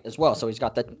Noah Fant as well, so he's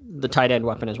got the tight end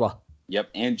weapon as well. Yep,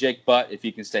 and Jake Butt, if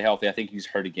he can stay healthy. I think he's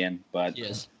hurt again, but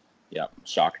yes. Yep,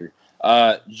 shocker.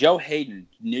 Joe Hayden,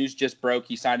 news just broke.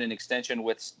 He signed an extension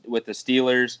with the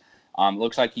Steelers.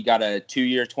 Looks like he got a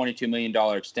 2-year, $22 million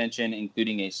extension,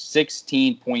 including a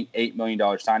 $16.8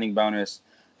 million signing bonus.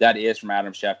 That is from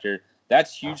Adam Schefter.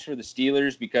 That's huge for the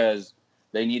Steelers because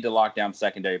they need to lock down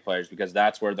secondary players because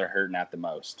that's where they're hurting at the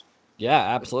most. Yeah,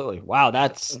 absolutely. Wow,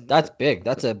 that's big.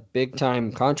 That's a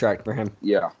big-time contract for him.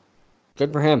 Yeah.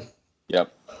 Good for him.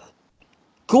 Yep.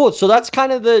 Cool. So that's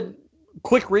kind of the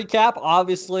quick recap.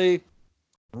 Obviously,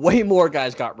 way more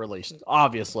guys got released.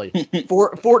 Obviously,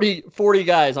 40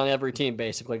 guys on every team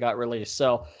basically got released.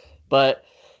 So, but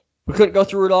we couldn't go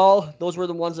through it all. Those were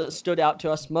the ones that stood out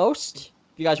to us most.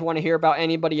 If you guys want to hear about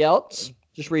anybody else,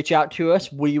 just reach out to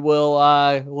us. We will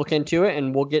look into it,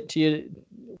 and we'll get to you.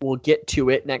 We'll get to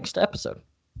it next episode.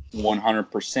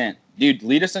 100%, dude.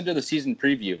 Lead us into the season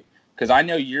preview because I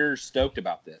know you're stoked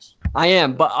about this. I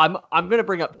am, but I'm going to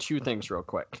bring up two things real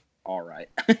quick. All right.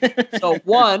 So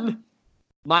one,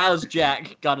 Miles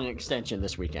Jack got an extension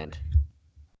this weekend.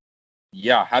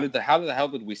 Yeah, how the hell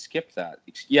did we skip that?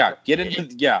 Yeah, get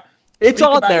into yeah. It's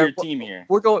on there. Your team here.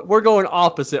 We're going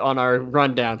opposite on our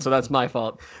rundown, so that's my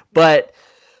fault. But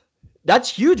that's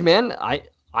huge, man.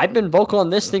 I've been vocal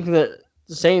on this,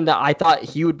 saying that I thought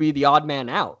he would be the odd man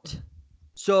out.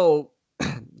 So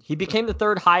he became the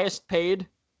third highest paid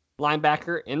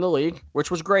linebacker in the league,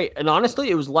 which was great. And honestly,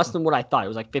 it was less than what I thought. It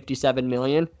was like $57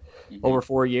 million over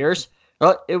 4 years.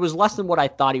 It was less than what I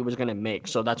thought he was going to make.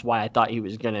 So that's why I thought he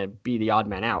was going to be the odd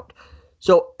man out.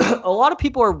 So a lot of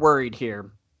people are worried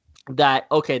here that,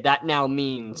 okay, that now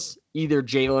means either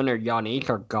Jalen or Yannick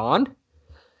are gone.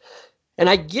 And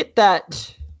I get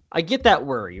that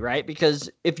worry, right? Because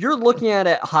if you're looking at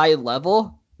it high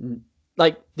level,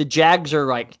 like the Jags are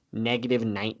like negative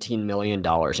 $19 million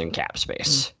in cap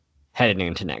space heading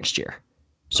into next year.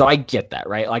 So I get that,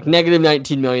 right? Like negative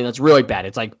 19 million, that's really bad.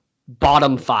 It's like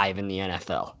bottom 5 in the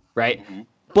NFL, right? Mm-hmm.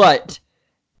 But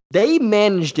they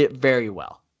managed it very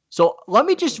well. So let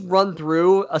me just run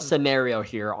through a scenario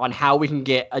here on how we can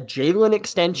get a Jalen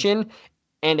extension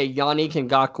and a Yannick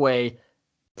Ngakoue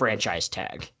franchise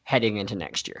tag heading into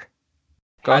next year.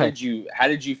 How did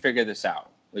you figure this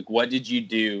out? Like, what did you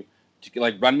do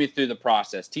to run me through the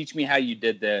process? Teach me how you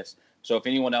did this. So if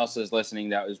anyone else is listening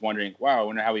that is wondering, wow, I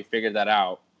wonder how we figured that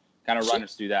out, kind of run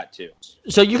us through that too.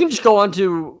 So you can just go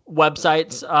onto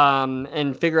websites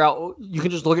and figure out, you can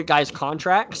just look at guys'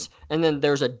 contracts, and then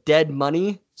there's a dead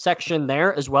money section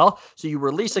there as well. So you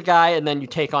release a guy and then you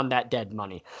take on that dead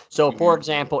money. So for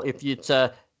example, if it's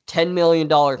a $10 million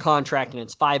contract and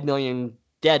it's $5 million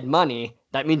dead money,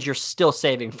 that means you're still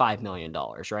saving $5 million,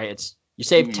 right? You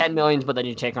save $10 million, but then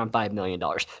you take on $5 million.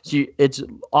 So it's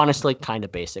honestly kind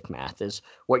of basic math is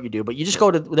what you do. But you just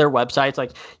go to their websites.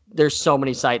 Like there's so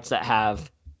many sites that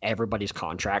have everybody's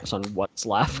contracts on what's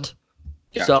left.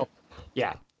 Gotcha. So,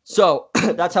 yeah. So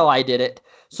that's how I did it.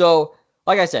 So,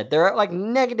 like I said, they're at like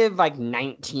negative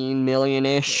 19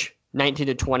 million-ish, 19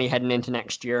 to 20 heading into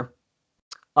next year.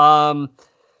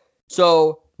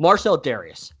 So Marcel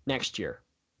Darius next year,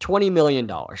 $20 million.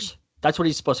 That's what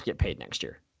he's supposed to get paid next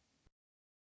year.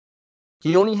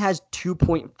 He only has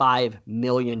 $2.5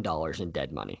 million in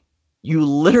dead money. You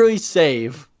literally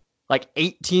save like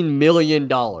 $18 million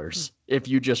if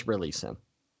you just release him.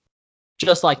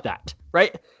 Just like that,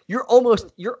 right? You're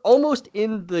almost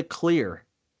in the clear.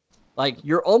 Like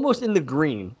you're almost in the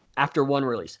green after one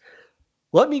release.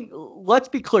 Let's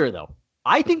be clear though.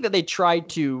 I think that they tried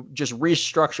to just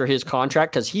restructure his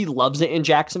contract because he loves it in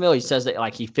Jacksonville. He says that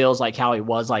like he feels like how he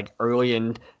was like early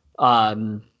in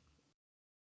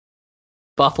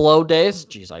Buffalo days.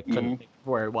 Jeez, I couldn't think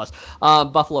where it was.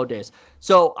 Buffalo days.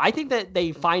 So I think that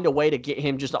they find a way to get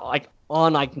him just like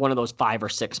on like one of those $5 or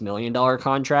 $6 million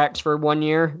contracts for 1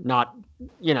 year. Not,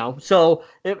 so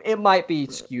it might be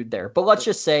skewed there. But let's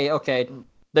just say, okay,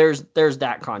 there's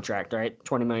that contract, right?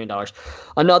 $20 million.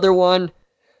 Another one,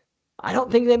 I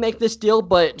don't think they make this deal,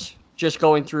 but just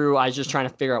going through, I was just trying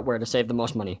to figure out where to save the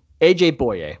most money. AJ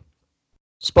Boye,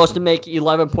 supposed to make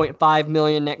 11.5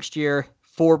 million next year,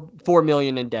 4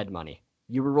 million in dead money.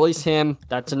 You release him,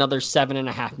 that's another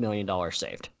 $7.5 million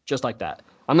saved, just like that.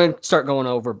 I'm gonna start going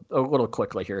over a little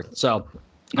quickly here. So,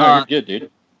 No, you're good,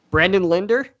 dude. Brandon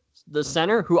Linder, the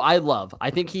center, who I love. I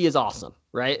think he is awesome,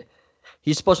 right?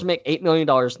 He's supposed to make $8 million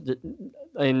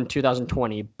in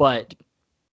 2020, but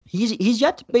he's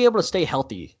yet to be able to stay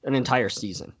healthy an entire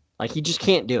season. Like, he just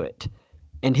can't do it.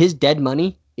 And his dead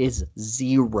money is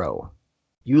zero.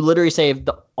 You literally saved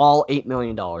all $8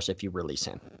 million if you release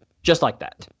him. Just like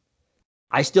that.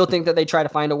 I still think that they try to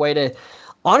find a way to...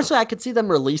 Honestly, I could see them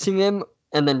releasing him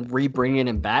and then re-bringing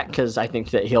him back because I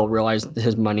think that he'll realize that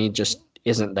his money just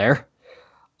isn't there.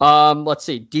 Let's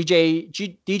see.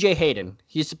 DJ Hayden.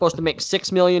 He's supposed to make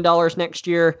 $6 million next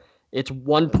year. It's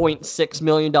 $1.6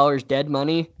 million dead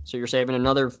money. So you're saving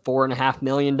another $4.5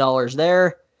 million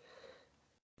there.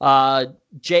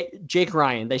 Jake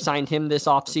Ryan. They signed him this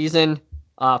offseason.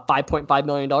 $5.5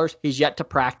 million. He's yet to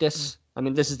practice. I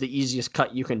mean, this is the easiest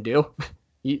cut you can do.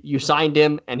 You signed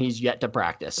him, and he's yet to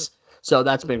practice. So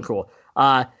that's been cool.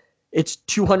 It's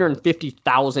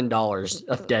 $250,000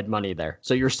 of dead money there.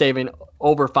 So you're saving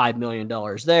over $5 million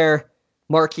there.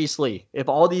 Marquise Lee. If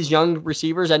all these young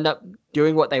receivers end up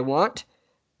doing what they want,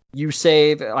 you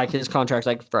save, like, his contract's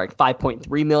for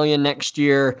 $5.3 million next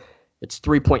year. It's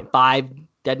 3.5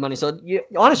 dead money. So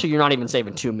honestly, you're not even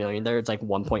saving $2 million there. It's like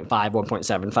 1.5,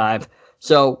 1.75.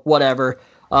 So whatever.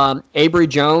 Avery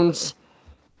Jones,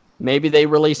 maybe they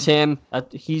release him.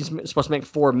 He's supposed to make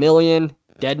 $4 million.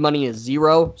 Dead money is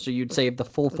zero, so you'd save the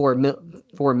full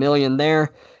 $4 million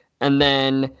there. And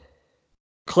then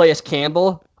Calais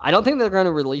Campbell, I don't think they're going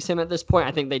to release him at this point.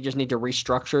 I think they just need to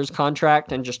restructure his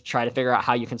contract and just try to figure out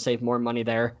how you can save more money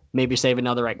there. Maybe save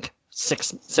another like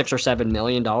 $6 or $7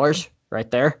 million right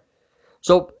there.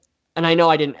 So, and I know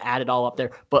I didn't add it all up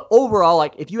there, but overall,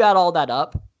 like if you add all that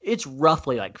up, it's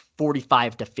roughly like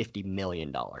 $45 to $50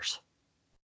 million. Wow.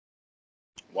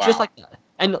 Just like that.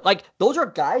 And like those are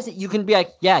guys that you can be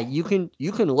like, yeah, you can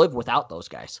live without those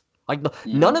guys. Like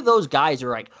none of those guys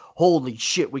are like, holy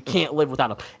shit, we can't live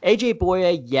without him. AJ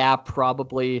Boye, yeah,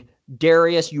 probably.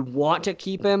 Darius, you want to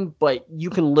keep him, but you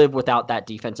can live without that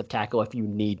defensive tackle if you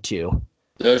need to.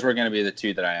 Those were going to be the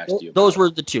two that I asked you about. Those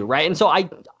were the two, right? And so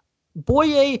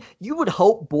Boye, you would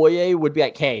hope Boye would be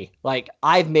like, hey, like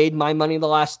I've made my money the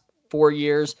last 4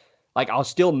 years. Like I'll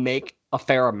still make a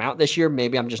fair amount this year.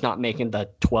 Maybe I'm just not making the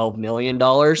 $12 million,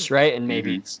 right? And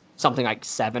maybe it's something like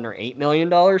 $7 or $8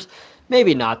 million.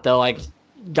 Maybe not though. Like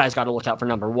guys got to look out for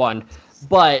number one.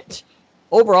 But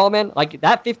overall, man, like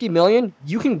that $50 million,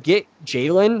 you can get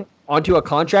Jalen onto a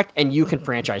contract and you can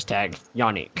franchise tag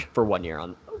Yannick for 1 year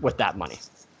with that money.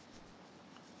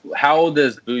 How old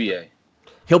is Bouye?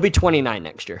 He'll be 29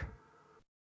 next year.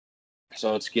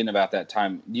 So it's getting about that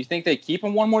time. Do you think they keep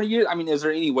him one more year? I mean, is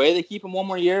there any way they keep him one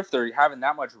more year if they're having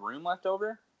that much room left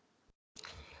over?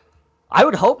 I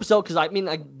would hope so, because I mean,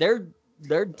 like their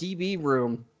DB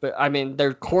room, but I mean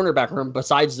their cornerback room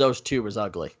besides those two is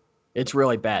ugly. It's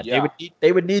really bad. Yeah.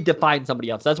 They would need to find somebody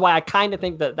else. That's why I kind of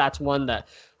think that that's one that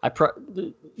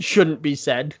shouldn't be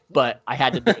said, but I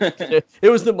had to do it. It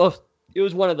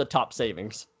was one of the top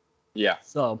savings. Yeah.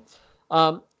 So,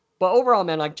 but overall,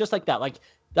 man, like just like that, like.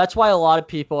 That's why a lot of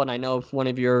people, and I know one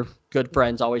of your good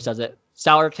friends always says it,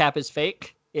 salary cap is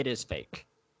fake. It is fake.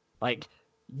 Like,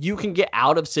 you can get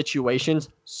out of situations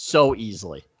so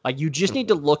easily. Like, you just need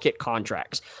to look at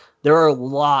contracts. There are a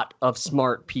lot of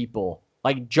smart people.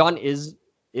 Like, John Izek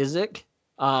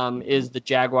is the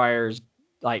Jaguars,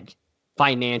 like,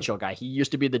 financial guy. He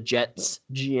used to be the Jets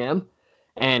GM.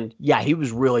 And, yeah, he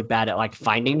was really bad at, like,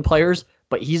 finding players.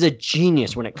 But he's a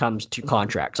genius when it comes to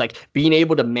contracts. Like being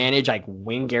able to manage like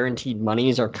when guaranteed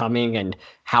monies are coming and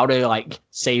how to like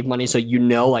save money. So you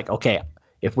know, like, okay,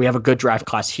 if we have a good draft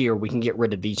class here, we can get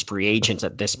rid of these free agents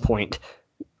at this point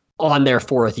on their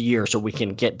 4th year so we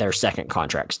can get their second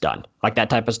contracts done. Like that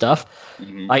type of stuff.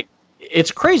 Mm-hmm. Like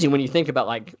it's crazy when you think about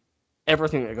like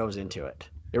everything that goes into it.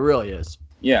 It really is.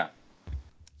 Yeah.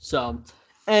 So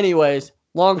anyways,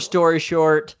 long story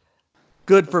short,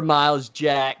 good for Myles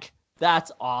Jack.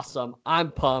 That's awesome. I'm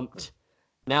pumped.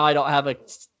 Now I don't have a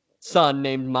son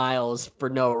named Miles for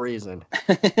no reason.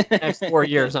 Next 4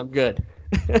 years, I'm good.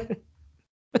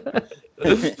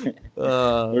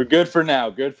 We're good for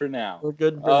now. Good for now. We're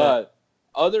good for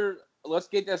now. Let's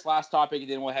get this last topic,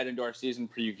 and then we'll head into our season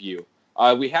preview.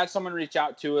 We had someone reach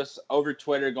out to us over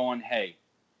Twitter going, hey,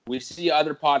 we see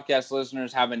other podcast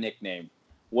listeners have a nickname.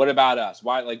 What about us?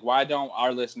 Why don't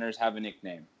our listeners have a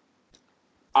nickname?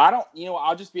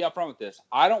 I'll just be upfront with this.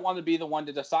 I don't want to be the one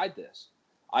to decide this.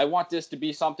 I want this to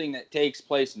be something that takes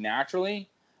place naturally.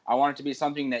 I want it to be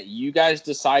something that you guys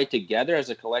decide together as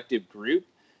a collective group,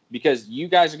 because you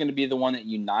guys are going to be the one that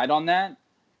unite on that,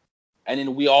 and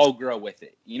then we all grow with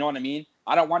it. You know what I mean?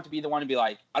 I don't want to be the one to be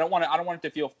like, I don't want it to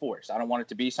feel forced. I don't want it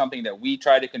to be something that we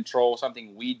try to control,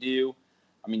 something we do.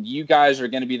 I mean, you guys are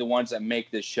going to be the ones that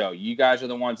make this show. You guys are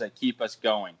the ones that keep us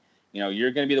going.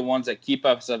 You're going to be the ones that keep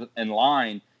us in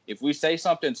line. If we say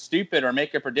something stupid or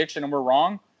make a prediction and we're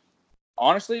wrong,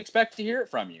 honestly expect to hear it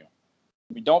from you.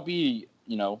 Don't be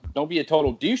a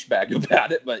total douchebag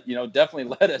about it, but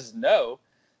definitely let us know.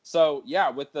 So yeah,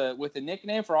 with the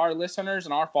nickname for our listeners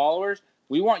and our followers,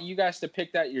 we want you guys to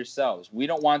pick that yourselves. We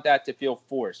don't want that to feel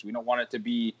forced. We don't want it to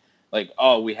be like,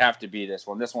 oh, we have to be this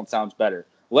one. This one sounds better.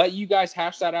 Let you guys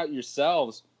hash that out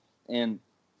yourselves, and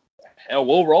hell,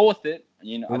 we'll roll with it.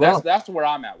 That's where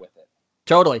I'm at with it.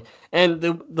 Totally. And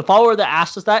the follower that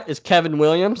asked us that is Kevin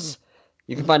Williams.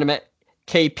 You can find him at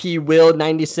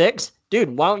KPWill96.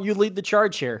 Dude, why don't you lead the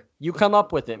charge here? You come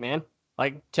up with it, man.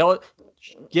 Like,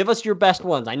 give us your best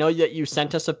ones. I know that you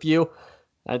sent us a few.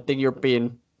 I think you're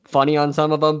being funny on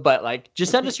some of them, but like,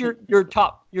 just send us your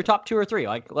top 2 or 3.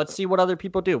 Like, let's see what other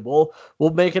people do. We'll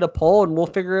make it a poll and we'll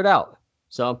figure it out.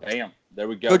 So, bam, there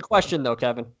we go. Good question though,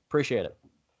 Kevin. Appreciate it.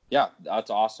 Yeah, that's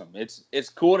awesome. It's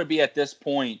cool to be at this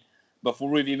point before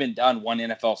we've even done one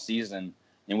NFL season,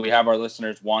 and we have our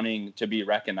listeners wanting to be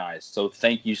recognized. So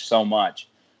thank you so much.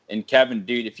 And Kevin,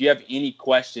 dude, if you have any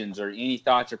questions or any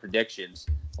thoughts or predictions,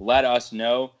 let us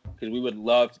know, because we would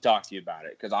love to talk to you about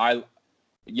it. Because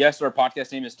our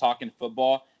podcast name is Talking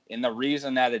Football, and the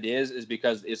reason that it is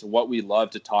because it's what we love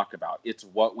to talk about. It's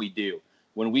what we do.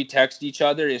 When we text each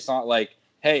other, it's not like,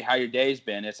 hey, how your day's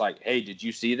been? It's like, hey, did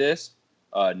you see this?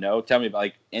 No, tell me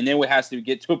about, and then it has to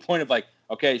get to a point of like,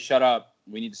 okay, shut up.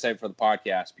 We need to save it for the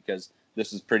podcast because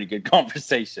this is pretty good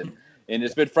conversation. And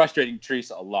it's been frustrating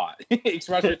Teresa a lot,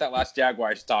 especially with that last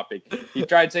Jaguars topic. He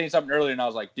tried saying something earlier, and I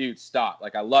was like, dude, stop.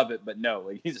 Like, I love it, but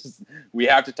no. We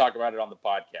have to talk about it on the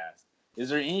podcast. Is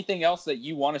there anything else that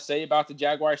you want to say about the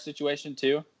Jaguars situation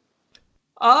too?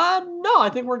 No, I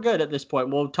think we're good at this point.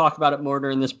 We'll talk about it more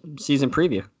during this season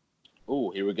preview.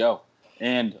 Oh, here we go.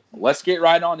 And let's get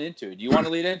right on into it. Do you want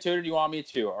to lead into it, or do you want me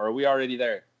to? Or are we already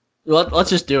there? Let's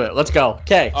just do it. Let's go.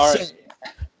 Okay. All right.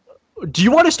 So, do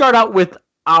you want to start out with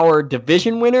our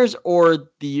division winners or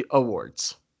the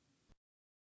awards?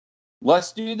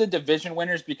 Let's do the division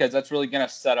winners, because that's really going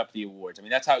to set up the awards. I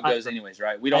mean, that's how it goes anyways,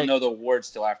 right? We don't know the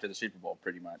awards till after the Super Bowl,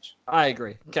 pretty much. I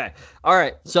agree. Okay. All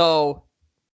right. So,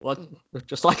 let's,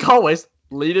 just like always,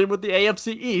 lead in with the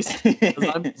AFC East,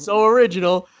 because I'm so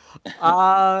original.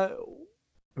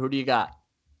 Who do you got?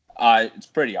 It's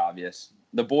pretty obvious.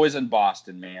 The boys in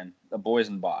Boston, man. The boys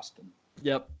in Boston.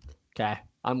 Yep. Okay.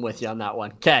 I'm with you on that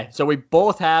one. Okay. So we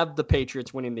both have the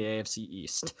Patriots winning the AFC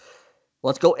East.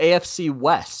 Let's go AFC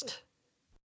West.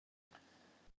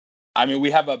 I mean, we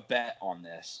have a bet on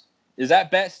this. Is that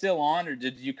bet still on, or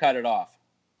did you cut it off?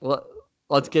 Well,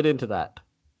 let's get into that.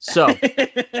 So.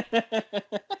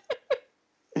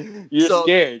 You're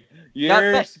scared.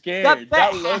 You're scared.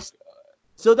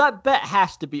 So that bet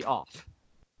has to be off,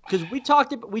 because we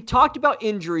talked about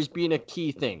injuries being a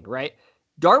key thing, right?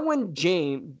 Derwin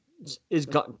James is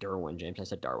gone. Derwin James. I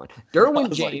said Darwin.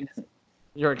 Derwin James.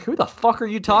 You're like, who the fuck are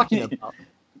you talking about?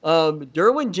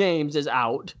 Derwin James is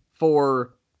out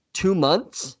for 2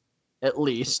 months at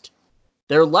least.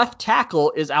 Their left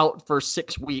tackle is out for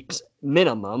 6 weeks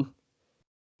minimum,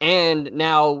 and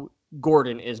now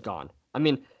Gordon is gone. I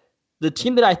mean, the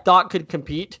team that I thought could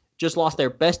compete just lost their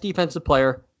best defensive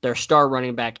player, their star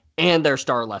running back, and their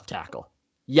star left tackle.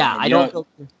 Yeah, I don't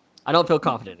feel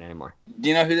confident anymore. Do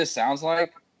you know who this sounds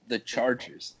like? The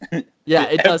Chargers. Yeah,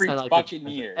 it does sound like fucking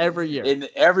year. Every year. And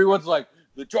everyone's like,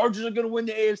 the Chargers are going to win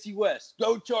the AFC West.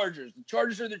 Go Chargers. The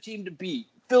Chargers are their team to beat.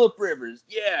 Phillip Rivers.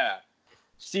 Yeah.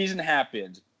 Season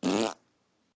happens. Yeah.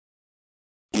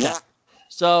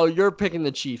 So you're picking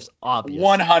the Chiefs, obviously.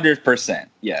 100%.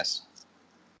 Yes.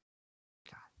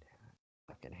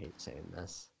 I hate saying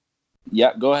this.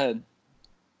 Yeah, go ahead.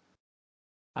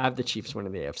 I have the Chiefs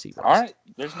winning the AFC West. All right,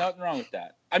 there's nothing wrong with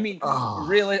that. I mean,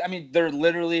 really, I mean, they're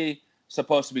literally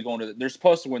supposed to be they're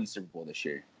supposed to win the Super Bowl this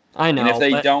year. I know. And if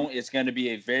they don't, it's going to be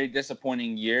a very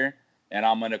disappointing year, and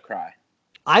I'm going to cry.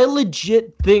 I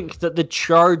legit think that the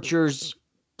Chargers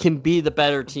can be the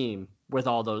better team with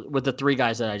the 3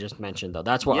 guys that I just mentioned, though.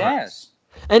 That's what hurts.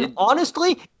 And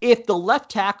honestly, if the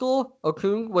left tackle,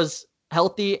 Okung, was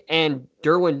healthy and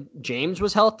Derwin James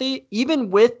was healthy,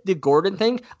 even with the Gordon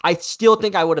thing, I still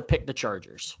think I would have picked the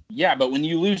Chargers. Yeah, but when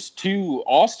you lose 2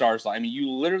 All-Stars, I mean, you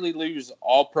literally lose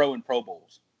All-Pro and Pro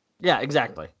Bowls. Yeah,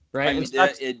 exactly. Right. I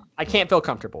mean, I can't feel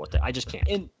comfortable with it. I just can't.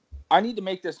 And I need to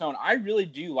make this known. I really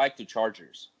do like the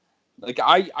Chargers. Like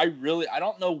I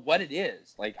don't know what it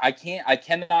is. Like I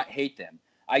cannot hate them.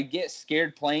 I get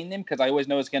scared playing them because I always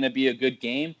know it's going to be a good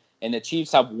game. And the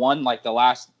Chiefs have won like the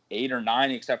last 8 or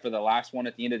 9, except for the last one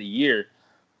at the end of the year.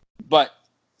 But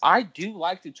I do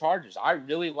like the Chargers. I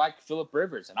really like Phillip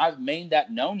Rivers, and I've made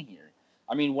that known here.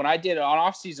 I mean, when I did an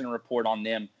off-season report on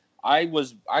them, I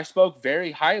spoke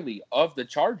very highly of the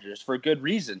Chargers for good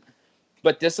reason.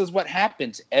 But this is what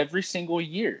happens every single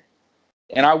year.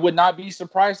 And I would not be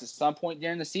surprised at some point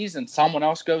during the season someone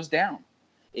else goes down.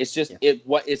 It's just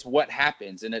it's what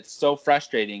happens, and it's so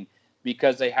frustrating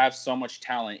because they have so much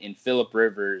talent. And Phillip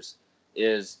Rivers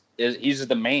is he's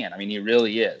the man. I mean, he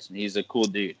really is. He's a cool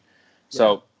dude. Yeah.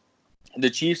 So the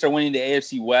Chiefs are winning the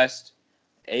AFC West,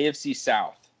 AFC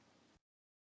South.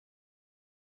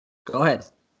 Go ahead.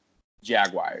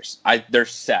 Jaguars. They're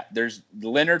set. There's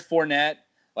Leonard Fournette.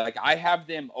 Like, I have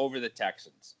them over the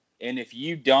Texans. And if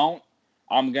you don't,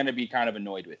 I'm going to be kind of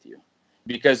annoyed with you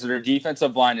because their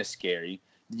defensive line is scary.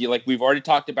 Like, we've already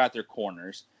talked about their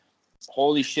corners.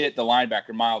 Holy shit, the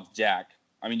linebacker, Miles Jack.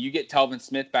 I mean, you get Telvin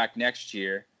Smith back next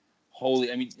year.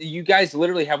 You guys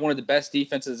literally have one of the best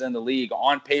defenses in the league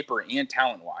on paper and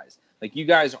talent-wise. Like, you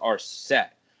guys are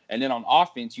set. And then on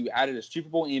offense, you added a Super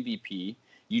Bowl MVP.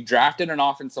 You drafted an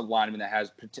offensive lineman that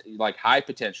has, like, high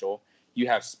potential. You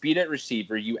have speed at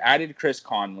receiver. You added Chris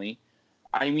Conley.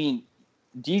 I mean,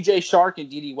 DJ Shark and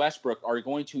D.D. Westbrook are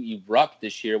going to erupt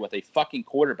this year with a fucking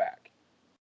quarterback.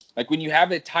 Like, when you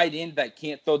have a tight end that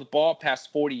can't throw the ball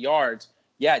past 40 yards,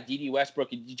 yeah, D.D.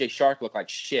 Westbrook and DJ Shark look like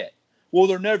shit. Well,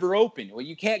 they're never open. Well,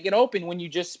 you can't get open when you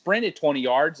just sprinted 20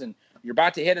 yards and you're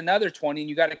about to hit another 20 and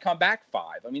you got to come back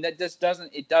 5. I mean, that just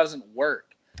doesn't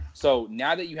work. So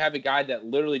now that you have a guy that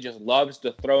literally just loves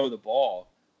to throw the ball,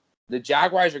 the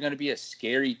Jaguars are going to be a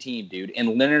scary team, dude.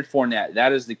 And Leonard Fournette,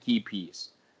 that is the key piece.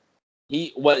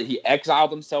 He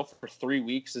exiled himself for 3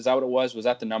 weeks. Is that what it was? Was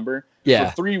that the number?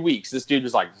 Yeah. For 3 weeks, this dude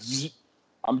was like,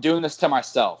 I'm doing this to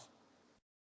myself.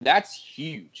 That's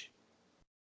huge.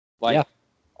 Like, yeah.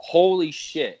 Holy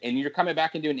shit. And you're coming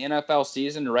back into an NFL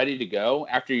season ready to go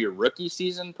after your rookie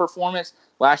season performance.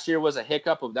 Last year was a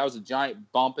hiccup. That was a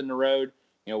giant bump in the road.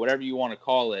 You know, whatever you want to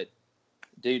call it.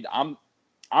 Dude, I'm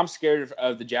scared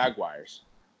of the Jaguars.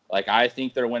 Like, I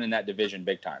think they're winning that division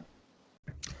big time.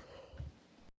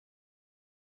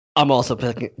 I'm also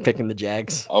picking the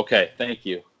Jags. Okay, thank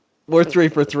you. We're 3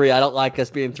 for 3. I don't like us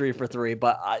being 3 for 3,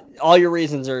 but all your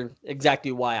reasons are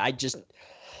exactly why.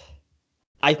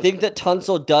 I think that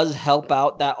Tunsil does help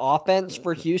out that offense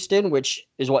for Houston, which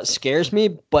is what scares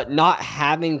me, but not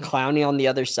having Clowney on the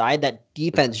other side, that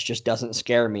defense just doesn't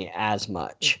scare me as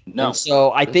much. No. And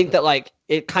so I think that, like,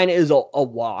 it kind of is a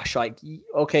wash. Like,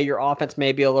 okay, your offense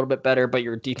may be a little bit better, but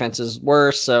your defense is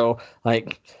worse. So,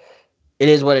 like, it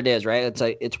is what it is, right?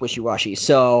 It's wishy-washy.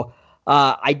 So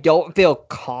I don't feel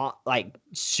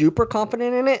super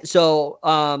confident in it. So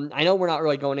I know we're not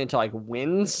really going into like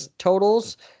wins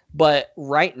totals, but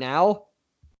right now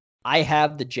I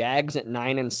have the Jags at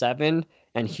 9-7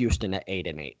 and Houston at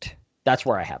 8-8. That's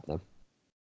where I have them.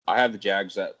 I have the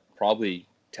Jags at probably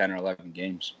 10 or 11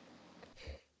 games.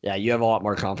 Yeah, you have a lot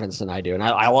more confidence than I do, and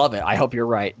I love it. I hope you're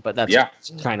right, but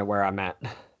that's kind of where I'm at.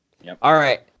 Yep. All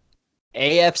right.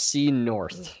 AFC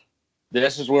North.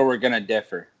 This is where we're going to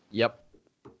differ. Yep.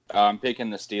 I'm picking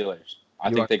the Steelers.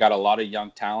 I think they got a lot of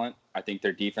young talent. I think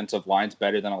their defensive line's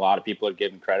better than a lot of people are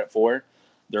giving credit for.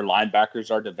 Their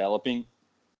linebackers are developing.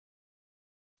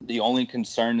 The only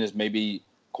concern is maybe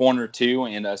corner 2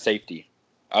 and a safety.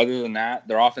 Other than that,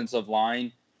 their offensive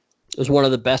line is one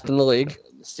of the best in the league.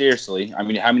 Seriously. I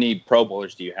mean, how many Pro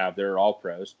Bowlers do you have? They're all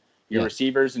pros. Your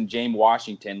receivers and James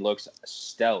Washington looks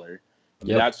stellar. I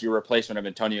mean, that's your replacement of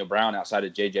Antonio Brown outside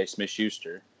of J.J.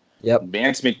 Smith-Schuster. Yep.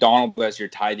 Vance McDonald, as your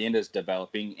tight end, is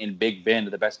developing. And Big Ben,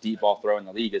 the best deep ball thrower in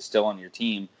the league, is still on your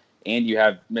team. And you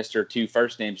have Mr. 2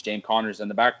 first names, James Connors, in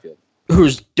the backfield.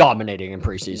 Who's dominating in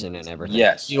preseason and everything.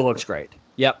 Yes. He looks great.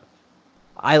 Yep.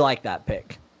 I like that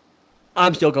pick.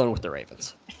 I'm still going with the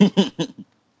Ravens.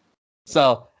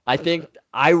 So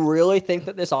I really think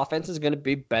that this offense is going to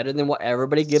be better than what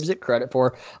everybody gives it credit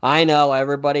for. I know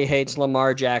everybody hates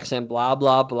Lamar Jackson, blah,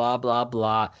 blah, blah, blah,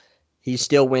 blah. He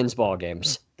still wins ball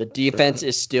games. The defense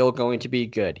is still going to be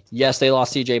good. Yes, they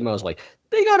lost C.J. Mosley.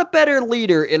 They got a better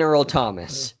leader in Earl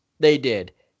Thomas. They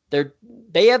did.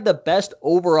 They have the best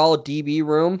overall DB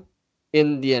room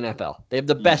in the NFL. They have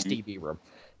the best DB room.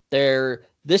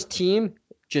 This team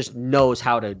just knows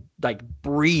how to like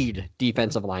breed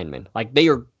defensive linemen. Like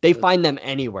they find them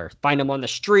anywhere. Find them on the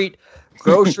street,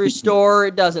 grocery store,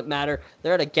 it doesn't matter.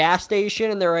 They're at a gas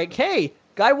station and they're like, "Hey,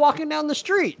 guy walking down the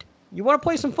street, you want to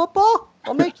play some football?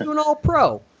 I'll make you an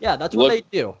all-pro." Yeah, that's what they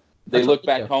do. They look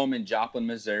back home in Joplin,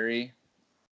 Missouri.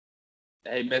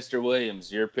 "Hey, Mr.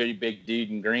 Williams, you're a pretty big dude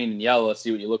in green and yellow. Let's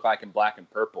see what you look like in black and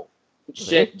purple."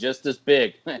 "Shit, just as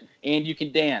big. And you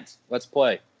can dance. Let's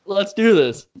play." Let's do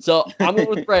this. So I'm going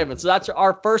with Ravens. So that's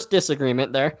our first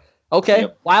disagreement there. Okay,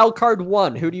 yep. Wild card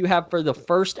 1. Who do you have for the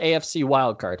first AFC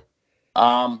wild card?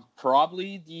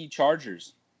 Probably the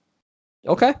Chargers.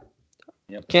 Okay.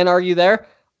 Yep. Can't argue there.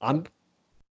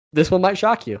 This one might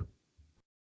shock you.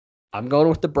 I'm going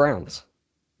with the Browns.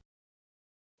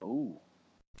 Ooh.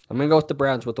 I'm going to go with the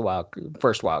Browns with the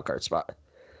first wild card spot.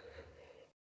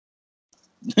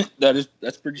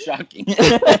 That's pretty shocking.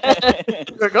 I'm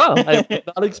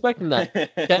not expecting that.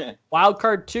 Okay. Wild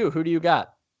card 2, who do you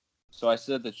got? So I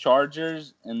said the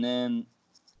Chargers, and then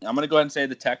I'm going to go ahead and say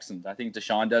the Texans. I think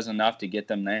Deshaun does enough to get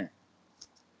them there.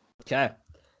 Okay.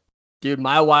 Dude,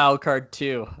 my wild card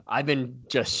 2, I've been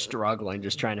just struggling,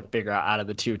 just trying to figure out of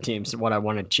the two teams what I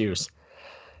want to choose.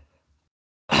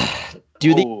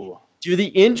 Do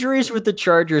the injuries with the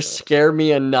Chargers scare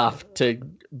me enough to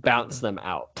bounce them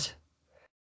out?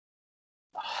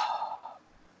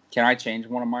 Can I change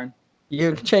one of mine?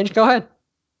 You can change. Go ahead.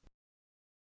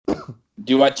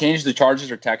 Do I change the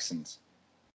Chargers or Texans?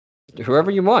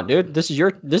 Whoever you want, dude. This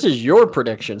is your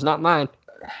predictions, not mine.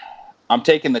 I'm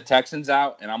taking the Texans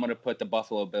out, and I'm going to put the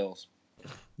Buffalo Bills.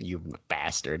 You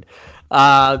bastard.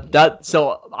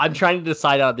 So I'm trying to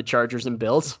decide out of the Chargers and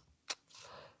Bills.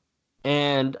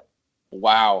 And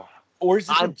wow. Or is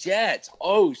it the Jets?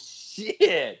 Oh,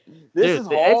 shit. This is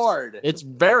hard. It's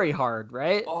very hard,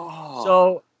 right? Oh.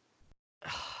 So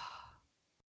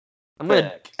I'm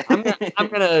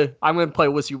gonna play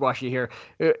wishy-washy here.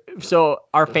 So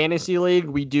our fantasy league,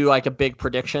 we do like a big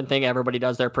prediction thing. Everybody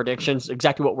does their predictions,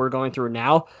 exactly what we're going through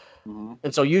now. Mm-hmm.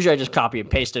 And so usually I just copy and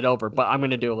paste it over, but I'm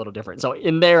gonna do a little different. So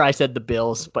in there I said the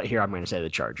Bills, but here I'm gonna say the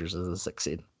Chargers as the 6th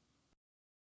seed.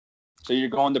 So you're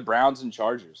going the Browns and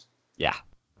Chargers? Yeah.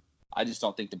 I just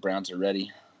don't think the Browns are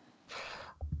ready.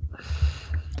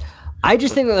 I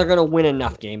just think that they're going to win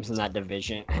enough games in that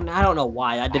division. And I don't know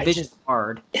why. That division's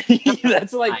hard.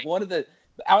 That's like one of the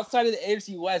 – outside of the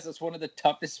AFC West, that's one of the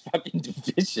toughest fucking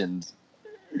divisions.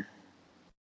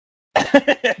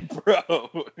 Bro.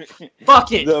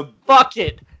 Fuck it. Fuck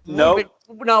it. No.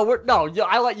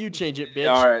 I let you change it, bitch.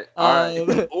 All right.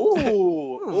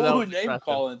 Ooh, name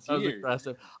calling's here. That was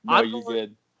impressive. No, you're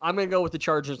good. I'm going to go with the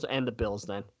Chargers and the Bills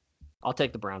then. I'll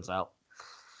take the Browns out.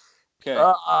 Okay.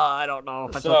 I don't know.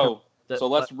 So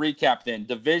let's recap then.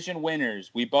 Division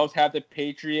winners. We both have the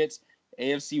Patriots.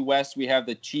 AFC West, we have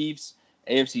the Chiefs.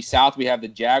 AFC South, we have the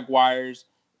Jaguars.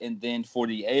 And then for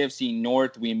the AFC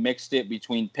North, we mixed it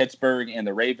between Pittsburgh and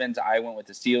the Ravens. I went with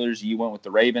the Steelers. You went with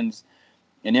the Ravens.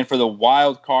 And then for the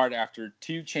wild card, after a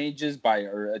change by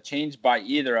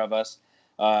either of us,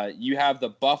 you have the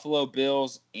Buffalo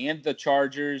Bills and the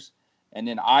Chargers. And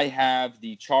then I have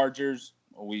the Chargers.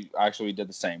 We did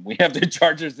the same. We have the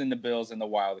Chargers and the Bills in the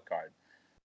wild card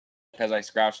because I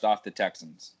scratched off the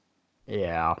Texans.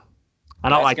 Yeah. I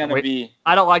don't like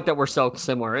that we're so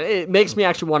similar. It makes me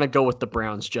actually want to go with the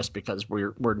Browns just because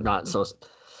we're not so.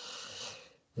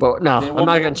 But no, I'm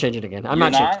not going to change it again. I'm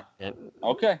not changing it.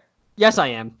 Okay. Yes, I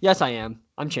am.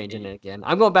 I'm changing it again.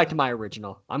 I'm going back to my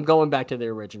original. I'm going back to the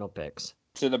original picks.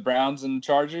 To the Browns and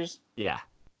Chargers? Yeah.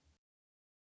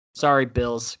 Sorry,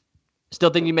 Bills. Still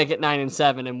think you make it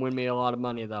 9-7 and win me a lot of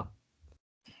money, though.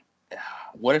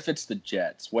 What if it's the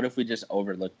Jets? What if we just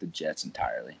overlook the Jets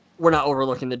entirely? We're not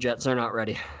overlooking the Jets. They're not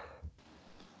ready.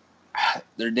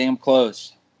 They're damn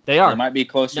close. They are. They might be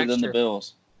closer than the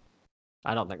Bills.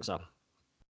 I don't think so.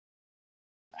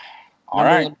 All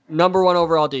right. Number 1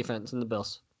 overall defense in the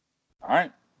Bills. All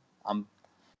right. I'm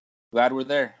glad we're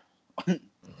there.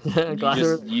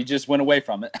 You just went away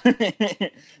from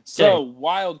it. So,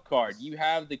 wild card. You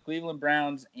have the Cleveland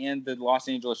Browns and the Los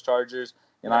Angeles Chargers,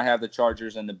 and I have the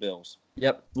Chargers and the Bills.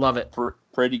 Yep, love it.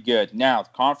 Pretty good. Now,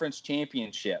 conference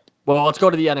championship. Well, let's go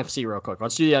to the NFC real quick.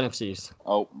 Let's do the NFCs.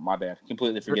 Oh, my bad.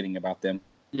 Completely forgetting about them.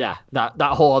 Yeah, that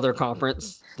whole other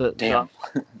conference. Damn.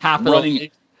 Half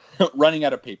running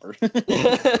out of paper.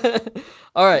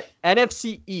 All right,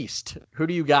 NFC East. Who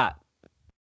do you got?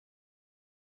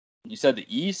 You said the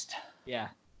East? Yeah.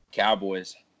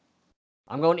 Cowboys.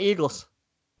 I'm going Eagles.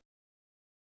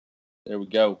 There we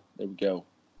go.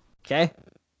 Okay.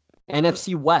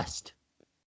 NFC West.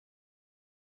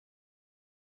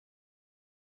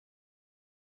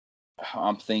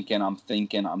 I'm thinking.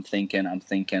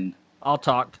 I'll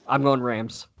talk. I'm going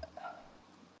Rams.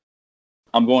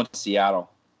 I'm going to Seattle.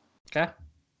 Okay.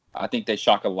 I think they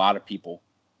shock a lot of people.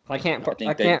 I can't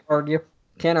argue.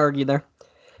 Can't argue there.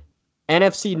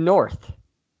 NFC North.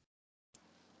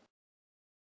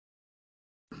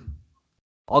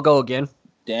 I'll go again.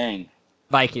 Dang.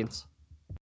 Vikings.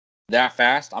 That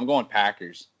fast? I'm going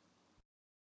Packers.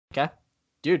 Okay.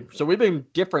 Dude, so we've been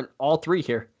different all three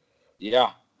here. Yeah.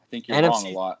 I think you're wrong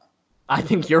a lot. I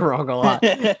think you're wrong a lot.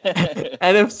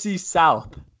 NFC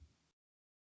South.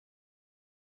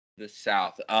 The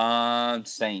South.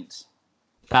 Saints.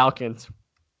 Falcons.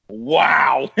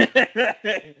 Wow.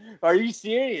 Are you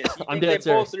serious? You I'm think dead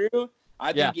they pull serious. through?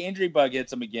 I think injury bug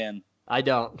hits them again. I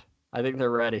don't. I think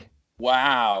they're ready.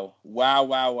 Wow.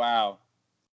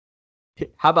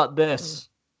 How about this?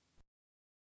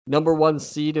 Number 1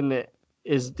 seed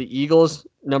is the Eagles.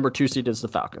 Number 2 seed is the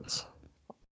Falcons.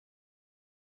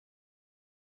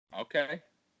 Okay.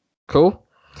 Cool.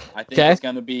 I think it's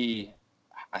going to be.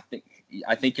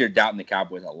 I think you're doubting the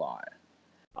Cowboys a lot.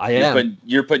 I am.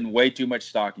 You're putting way too much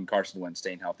stock in Carson Wentz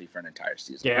staying healthy for an entire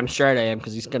season. Yeah, I'm sure I am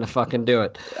because he's gonna fucking do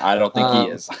it. I don't think he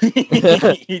is.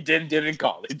 He didn't do it in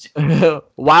college.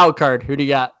 Wild card. Who do you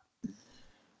got?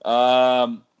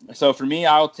 So for me,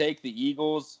 I'll take the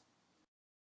Eagles.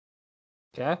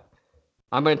 Okay.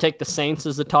 I'm gonna take the Saints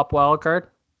as the top wild card.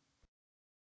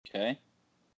 Okay.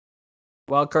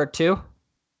 Wild card 2.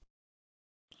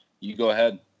 You go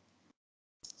ahead.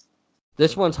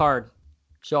 This one's hard.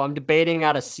 So I'm debating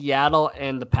out of Seattle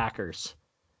and the Packers.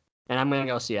 And I'm going to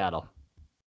go Seattle.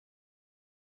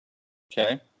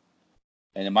 Okay.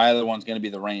 And then my other one's going to be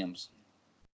the Rams.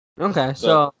 Okay.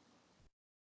 So,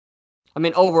 I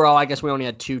mean, overall, I guess we only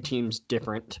had 2 teams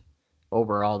different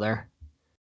overall there.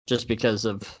 Just because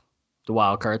of the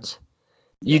wild cards.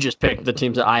 You just picked the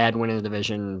teams that I had winning the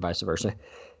division and vice versa.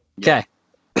 Okay.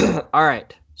 All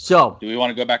right. So. Do we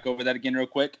want to go back over that again real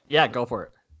quick? Yeah, go for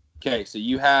it. Okay. So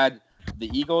you had the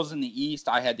Eagles in the East.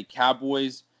 I had the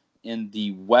Cowboys. In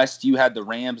the West, you had the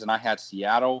Rams, and I had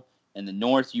Seattle. In the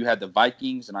North, you had the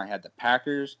Vikings, and I had the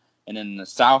Packers. And in the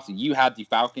South, you had the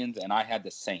Falcons, and I had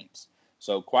the Saints.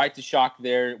 So quite the shock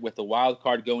there with the wild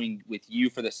card going with you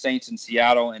for the Saints in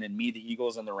Seattle, and in me, the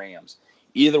Eagles and the Rams.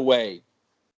 Either way,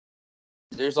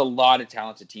 there's a lot of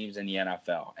talented teams in the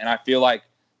NFL. And I feel like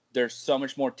there's so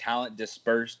much more talent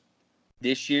dispersed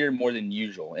this year more than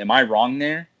usual. Am I wrong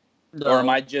there? No, or am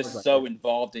I just so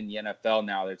involved in the NFL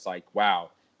now that it's like,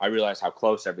 wow, I realize how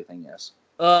close everything is?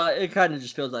 It kind of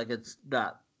just feels like it's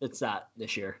that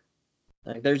this year.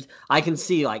 Like I can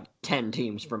see like 10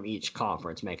 teams from each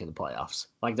conference making the playoffs.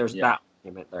 Like there's that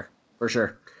limit there for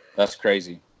sure. That's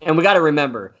crazy. And we got to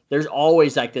remember, there's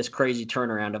always like this crazy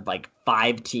turnaround of like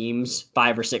 5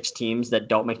 or 6 teams that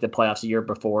don't make the playoffs a year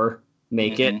before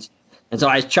make it. And so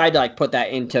I tried to like put that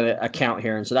into account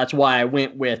here. And so that's why I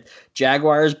went with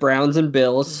Jaguars, Browns, and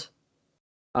Bills.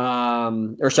 I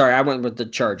went with the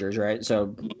Chargers, right?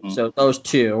 So so those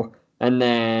 2. And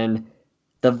then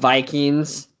the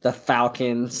Vikings, the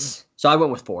Falcons. So I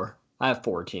went with 4. I have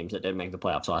 4 teams that didn't make the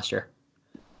playoffs last year.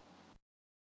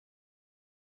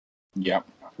 Yep,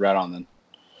 right on then.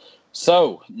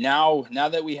 So now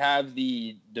that we have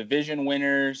the division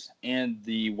winners and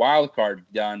the wild card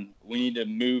done, we need to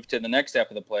move to the next step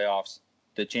of the playoffs,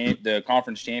 the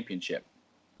conference championship.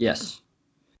 Yes.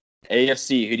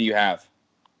 AFC, who do you have?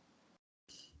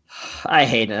 I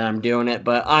hate it. I'm doing it,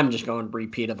 but I'm just going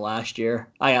repeat of last year.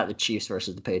 I got the Chiefs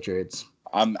versus the Patriots.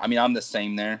 I'm the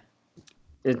same there.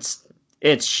 It's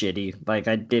shitty. Like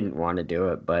I didn't want to do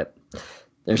it, but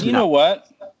there's. You know what?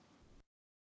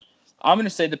 I'm going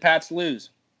to say the Pats lose.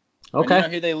 Okay. And you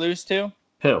know who they lose to?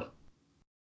 Who?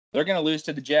 They're going to lose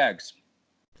to the Jags.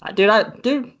 I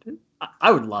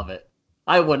would love it.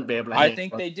 I wouldn't be able to. I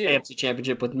think they do. AFC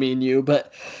Championship with me and you,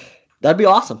 but that'd be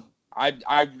awesome.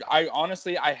 I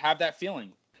honestly, I have that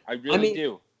feeling. I really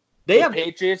do. The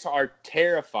Patriots are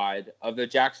terrified of the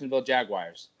Jacksonville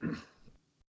Jaguars.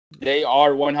 They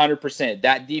are 100%.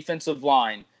 That defensive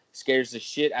line scares the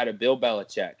shit out of Bill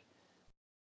Belichick.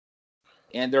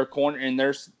 And their corners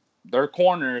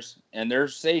and their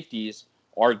safeties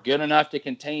are good enough to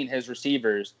contain his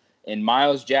receivers, and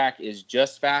Myles Jack is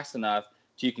just fast enough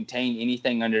to contain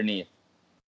anything underneath.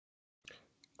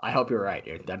 I hope you're right,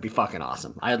 dude. That'd be fucking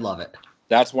awesome. I'd love it.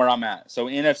 That's where I'm at. So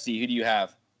NFC, who do you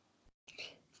have?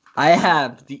 I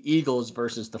have the Eagles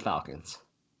versus the Falcons.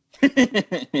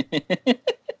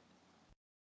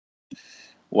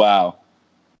 Wow.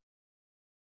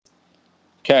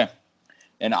 Okay.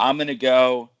 And I'm going to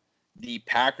go the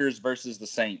Packers versus the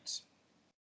Saints.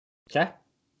 Okay.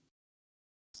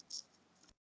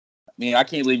 mean, I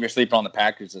can't believe you're sleeping on the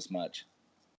Packers this much.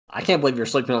 I can't believe you're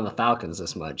sleeping on the Falcons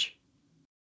this much.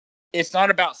 It's not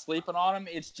about sleeping on them.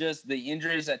 It's just the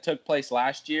injuries that took place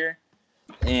last year.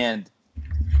 And,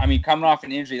 I mean, coming off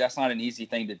an injury, that's not an easy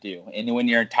thing to do. And when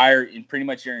pretty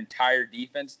much your entire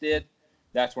defense did,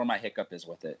 that's where my hiccup is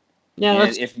with it.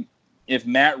 Yeah, if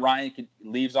Matt Ryan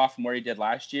leaves off from where he did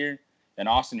last year, and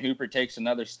Austin Hooper takes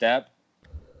another step,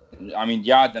 I mean,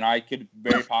 yeah, then I could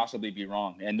very possibly be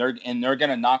wrong. And they're going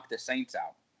to knock the Saints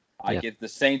out. If the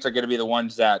Saints are going to be the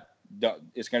ones that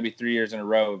it's going to be 3 years in a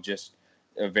row of just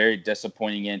a very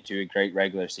disappointing end to a great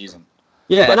regular season.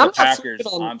 Yeah, but and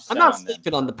I'm not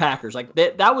sleeping on the Packers. Like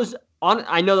that was on.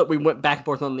 I know that we went back and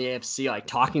forth on the AFC, like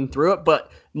talking through it,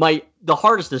 but the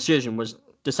hardest decision was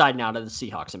deciding out of the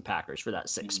Seahawks and Packers for that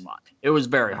 6th spot. It was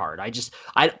very hard. I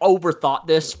overthought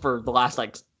this for the last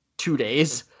 2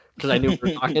 days because I knew we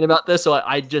were talking about this, so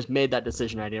I just made that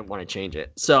decision. I didn't want to change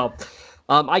it. So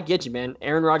I get you, man.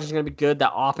 Aaron Rodgers is going to be good.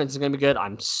 That offense is going to be good.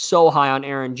 I'm so high on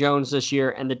Aaron Jones this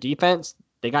year, and the defense,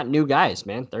 they got new guys,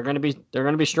 man. They're going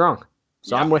to be strong.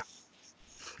 So I'm with.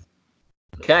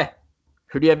 Okay.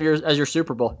 Who do you have as your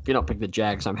Super Bowl? If you don't pick the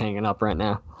Jags, I'm hanging up right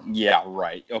now. Yeah,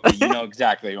 right. Okay, you know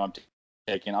exactly who I'm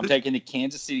taking. I'm taking the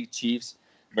Kansas City Chiefs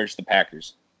versus the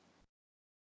Packers.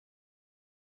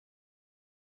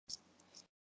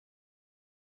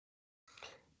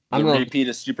 I'm going to repeat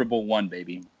a Super Bowl 1,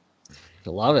 baby. I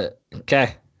love it.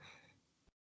 Okay.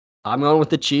 I'm going with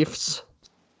the Chiefs.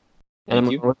 And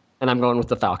I'm going with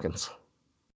the Falcons.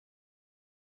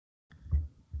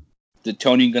 The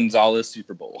Tony Gonzalez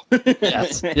Super Bowl.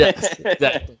 Yes,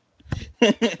 exactly.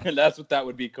 That's what that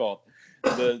would be called.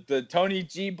 The Tony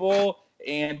G Bowl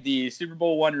and the Super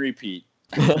Bowl 1 repeat.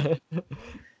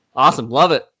 Awesome.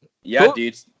 Love it. Yeah, cool.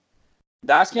 Dudes.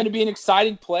 That's going to be an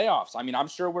exciting playoffs. I mean, I'm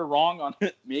sure we're wrong on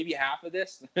maybe half of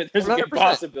this. There's a good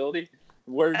possibility.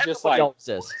 We're just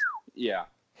yeah.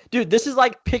 Dude, this is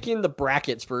like picking the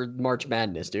brackets for March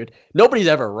Madness, dude. Nobody's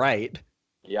ever right.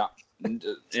 Yeah.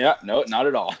 Yeah, no, not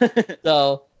at all.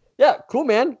 So, yeah, cool,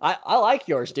 man. I like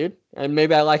yours, dude. And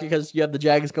maybe I like it because you have the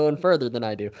Jags going further than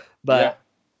I do. But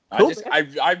yeah. Cool,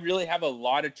 I really have a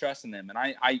lot of trust in them. And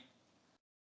I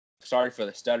sorry for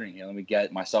the stuttering here. Let me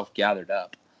get myself gathered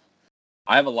up.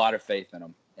 I have a lot of faith in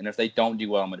them. And if they don't do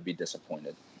well, I'm going to be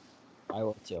disappointed. I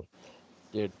will too.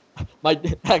 Dude, my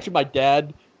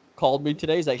dad called me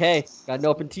today. He's like, hey, got an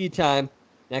open tea time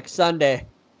next Sunday,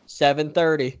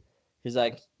 7:30. He's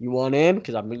like, you want in?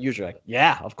 Because I'm usually like,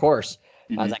 yeah, of course.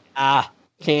 Mm-hmm. I was like,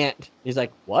 can't. He's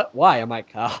like, what? Why? I'm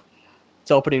like, it's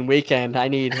opening weekend. I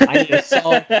need a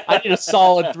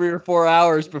solid 3 or 4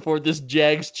 hours before this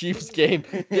Jags Chiefs game.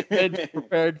 Get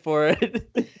prepared for it.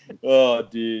 Oh,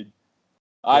 dude.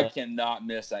 I cannot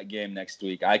miss that game next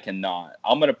week. I cannot.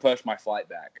 I'm going to push my flight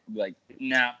back. Like,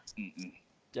 nah. Mm-mm.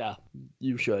 Yeah,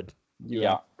 you should. You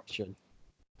should.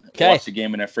 Okay. Watch the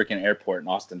game in a freaking airport in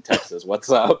Austin, Texas.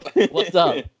 What's up? What's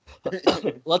up?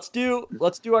 Let's do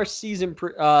our season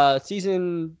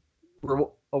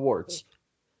awards.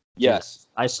 Yes.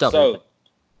 I stuttered. So,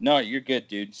 no, you're good,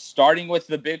 dude. Starting with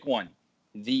the big one,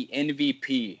 the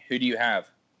MVP. Who do you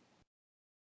have?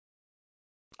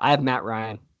 I have Matt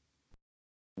Ryan.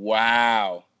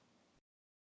 Wow.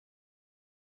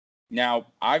 Now,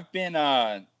 I've been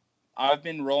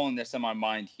rolling this in my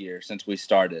mind here since we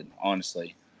started,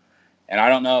 honestly. And I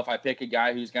don't know if I pick a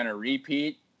guy who's going to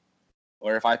repeat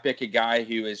or if I pick a guy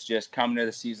who is just coming to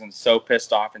the season so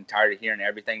pissed off and tired of hearing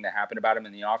everything that happened about him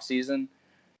in the offseason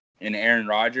and Aaron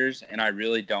Rodgers, and I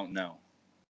really don't know.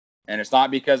 And it's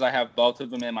not because I have both of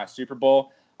them in my Super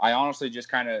Bowl. I honestly just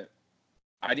I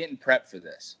didn't prep for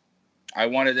this. I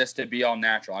wanted this to be all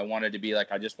natural. I wanted to be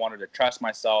I just wanted to trust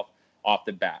myself off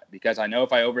the bat because I know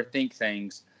if I overthink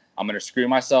things, I'm going to screw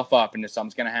myself up and if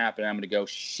something's going to happen, I'm going to go,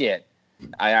 shit,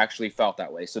 I actually felt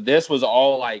that way. So this was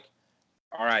all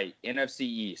all right, NFC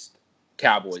East,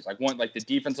 Cowboys. The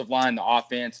defensive line, the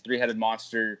offense, three-headed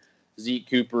monster, Zeke,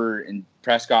 Cooper, and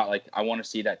Prescott. I want to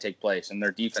see that take place, and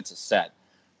their defense is set.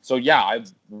 So, yeah, I'm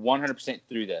 100%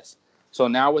 through this. So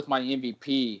now with my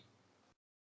MVP,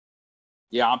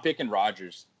 yeah, I'm picking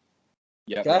Rodgers.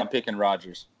 Yeah, okay. I'm picking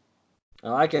Rodgers. I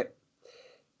like it.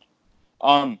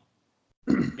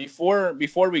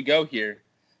 Before we go here,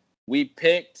 we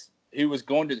picked who was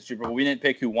going to the Super Bowl. We didn't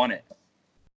pick who won it.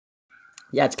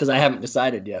 Yeah, it's because I haven't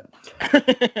decided yet.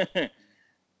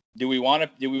 Do we want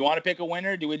to pick a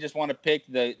winner? Or do we just want to pick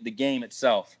the game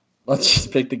itself? Let's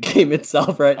just pick the game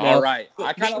itself right now. All right.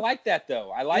 I kind of like that,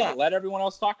 though. I like it. Let everyone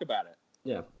else talk about it.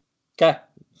 Yeah. Okay.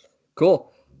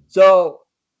 Cool. So,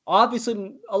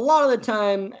 obviously, a lot of the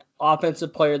time,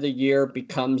 Offensive Player of the Year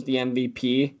becomes the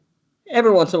MVP.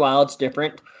 Every once in a while, it's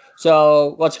different.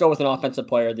 So let's go with an offensive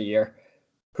player of the year.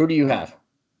 Who do you have?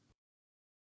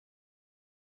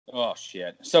 Oh,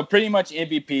 shit. So pretty much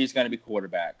MVP is going to be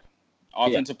quarterback.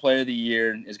 Offensive player of the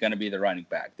year is going to be the running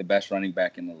back, the best running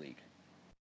back in the league.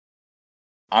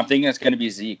 I'm thinking it's going to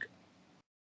be Zeke.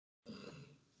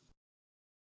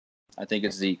 I think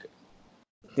it's Zeke.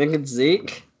 Think it's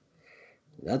Zeke?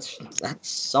 That's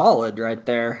solid right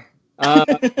there.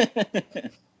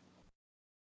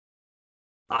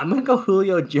 I'm going to go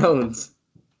Julio Jones.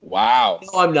 Wow.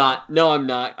 No, I'm not.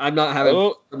 I'm not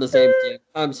having from the same team.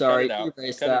 I'm sorry.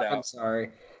 Erase that.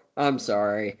 I'm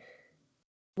sorry.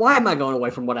 Why am I going away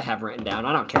from what I have written down?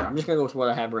 I don't care. I'm just going to go with what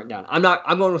I have written down. I'm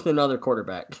going with another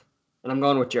quarterback. And I'm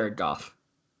going with Jared Goff.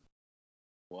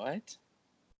 What?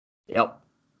 Yep.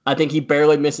 I think he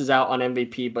barely misses out on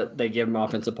MVP, but they give him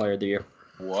Offensive Player of the Year.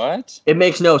 What? It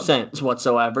makes no sense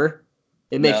whatsoever.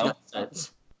 It makes no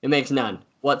sense. It makes none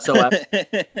whatsoever.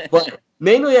 But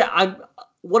mainly,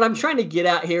 what I'm trying to get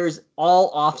at here is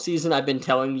all offseason I've been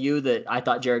telling you that I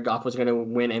thought Jared Goff was going to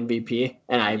win MVP,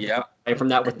 and away from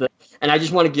that and I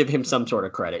just want to give him some sort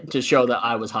of credit to show that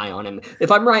I was high on him.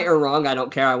 If I'm right or wrong, I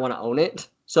don't care. I want to own it.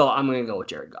 So I'm going to go with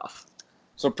Jared Goff.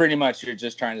 So pretty much you're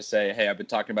just trying to say, hey, I've been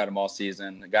talking about him all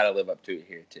season. I got to live up to it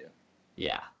here too.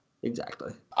 Yeah,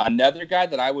 exactly. Another guy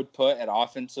that I would put at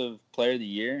Offensive Player of the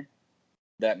Year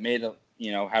that made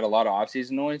had a lot of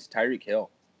offseason noise, Tyreek Hill.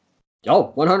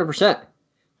 Oh, 100%.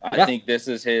 I think this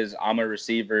is his. I'm a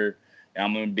receiver. And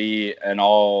I'm going to be an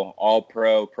all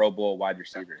Pro Bowl wide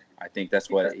receiver. I think that's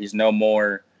what he's no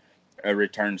more a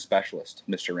return specialist,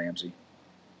 Mr. Ramsey.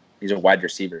 He's a wide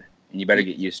receiver, and you better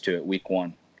get used to it week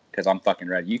 1 because I'm fucking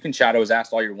ready. You can shadow his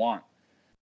ass all you want.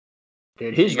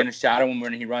 Dude, he's going to shadow him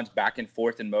when he runs back and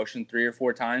forth in motion 3 or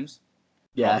 4 times.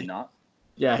 Yeah, probably not.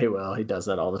 Yeah, he will. He does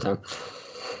that all the time.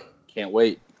 Can't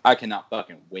wait. I cannot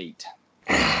fucking wait.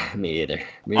 Me either.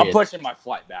 I'm pushing my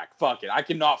flight back. Fuck it. I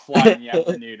cannot fly in the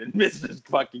afternoon and miss this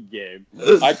fucking game.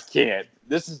 I can't.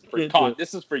 This is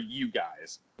for you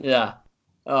guys. Yeah.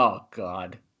 Oh,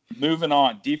 God. Moving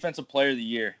on. Defensive Player of the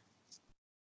Year.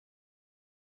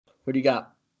 What do you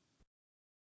got?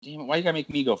 Damn it. Why you gotta make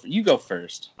me go? You go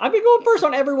first. I've been going first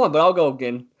on everyone, but I'll go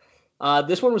again.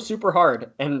 This one was super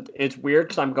hard, and it's weird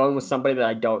because I'm going with somebody that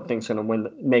I don't think is going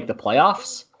to make the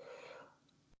playoffs.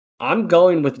 I'm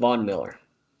going with Von Miller.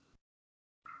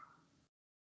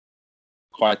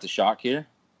 Quite the shock here.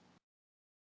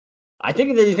 I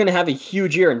think that he's going to have a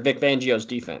huge year in Vic Fangio's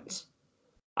defense.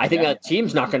 I think that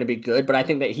team's not going to be good, but I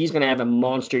think that he's going to have a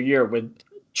monster year with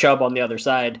Chubb on the other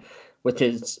side with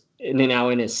now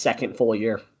in his second full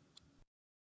year.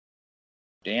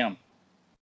 Damn.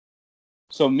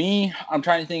 So I'm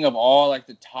trying to think of all like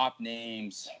the top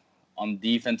names on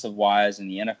defensive wise in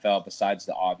the NFL besides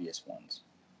the obvious ones.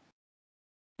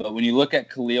 But when you look at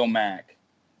Khalil Mack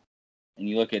and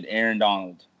you look at Aaron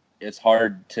Donald, it's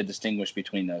hard to distinguish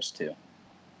between those two.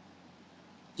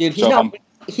 Dude,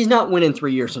 he's not winning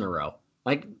 3 years in a row.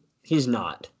 Like, he's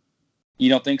not. You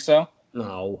don't think so?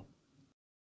 No.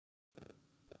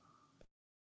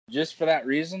 Just for that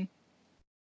reason?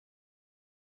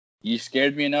 You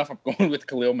scared me enough. I'm going with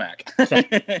Khalil Mack.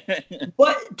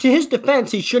 But to his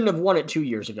defense, he shouldn't have won it 2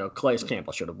 years ago. Calais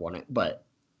Campbell should have won it. But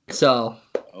so.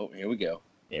 Oh, here we go.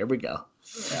 There we go.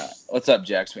 Yeah. What's up,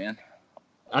 Jax, man?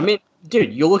 I mean,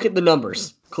 dude, you look at the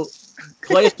numbers.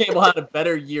 Calais Campbell had a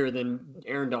better year than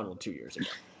Aaron Donald 2 years ago.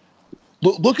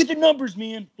 Look at the numbers,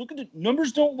 man. Look at the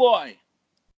numbers. Don't lie.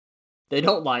 They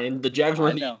don't lie. And the Jags were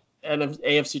in the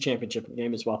AFC Championship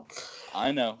game as well.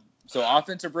 I know. So,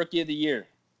 Offensive Rookie of the Year.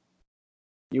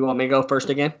 You want me to go first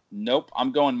again? Nope.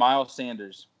 I'm going Miles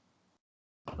Sanders.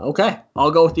 Okay.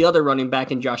 I'll go with the other running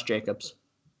back in Josh Jacobs.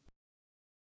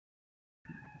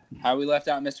 How we left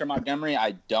out Mr. Montgomery,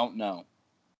 I don't know.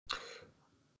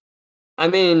 I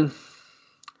mean,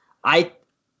 I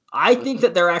think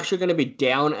that they're actually going to be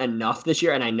down enough this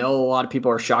year, and I know a lot of people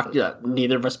are shocked that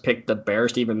neither of us picked the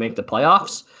Bears to even make the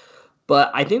playoffs. But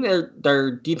I think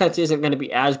their defense isn't going to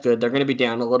be as good. They're going to be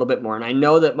down a little bit more. And I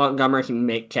know that Montgomery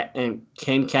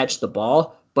can catch the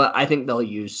ball, but I think they'll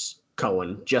use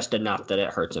Cohen just enough that it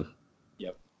hurts him.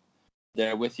 Yep.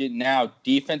 They're with you. Now,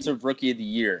 Defensive Rookie of the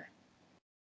Year.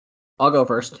 I'll go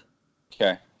first.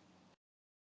 Okay.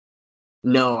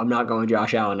 No, I'm not going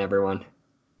Josh Allen, everyone.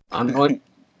 I'm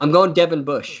going Devin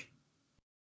Bush.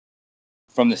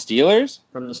 From the Steelers?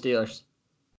 From the Steelers.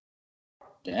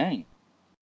 Dang.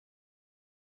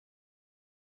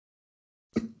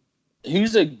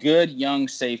 Who's a good young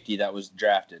safety that was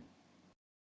drafted?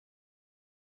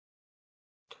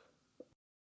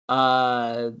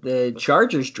 The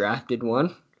Chargers drafted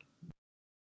one.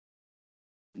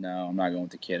 No, I'm not going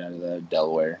with the kid out of the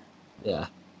Delaware. Yeah.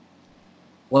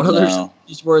 What other No.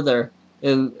 safeties were there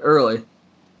in early?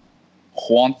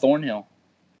 Juan Thornhill.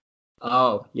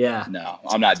 Oh, yeah. No,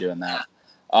 I'm not doing that.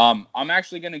 I'm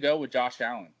actually going to go with Josh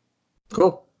Allen.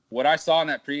 Cool. What I saw in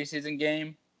that preseason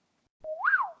game.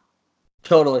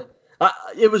 Totally.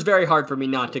 It was very hard for me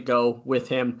not to go with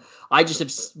him. I just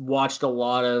have watched a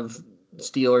lot of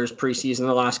Steelers preseason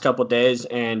the last couple of days,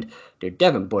 and dude,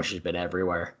 Devin Bush has been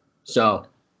everywhere. So,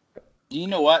 You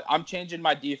know what? I'm changing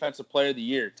my defensive player of the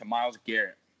year to Myles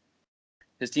Garrett.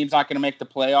 His team's not going to make the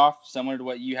playoff, similar to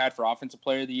what you had for offensive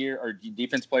player of the year or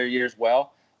defense player of the year as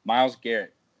well. Myles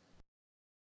Garrett.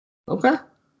 okay.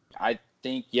 I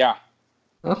think, yeah.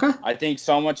 Okay. I think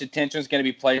so much attention is going to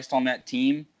be placed on that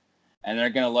team, and they're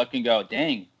going to look and go,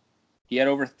 dang, he had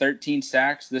over 13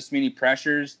 sacks, this many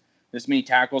pressures, this many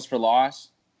tackles for loss.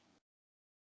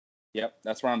 Yep,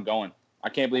 that's where I'm going. I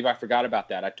can't believe I forgot about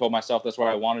that. I told myself that's what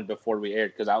I wanted before we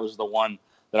aired because that was the one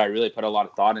that I really put a lot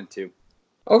of thought into.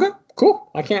 Okay,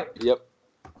 cool. I can't. Yep.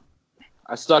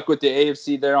 I stuck with the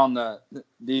AFC there on the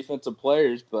defensive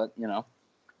players, but, you know,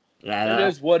 it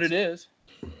is what it is.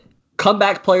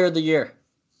 Comeback player of the year.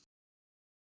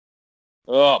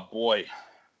 Oh, boy.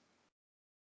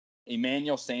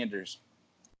 Emmanuel Sanders.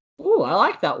 Ooh, I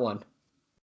like that one.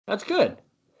 That's good.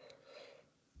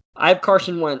 I have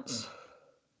Carson Wentz.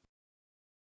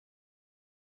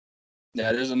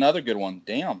 That is another good one.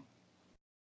 Damn.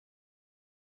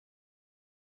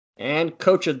 And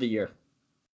coach of the year.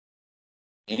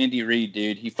 Andy Reid,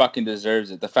 dude, he fucking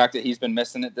deserves it. The fact that he's been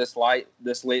missing it this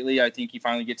lately, I think he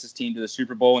finally gets his team to the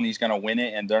Super Bowl and he's gonna win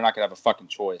it, and they're not gonna have a fucking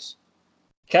choice.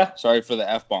 Okay. Sorry for the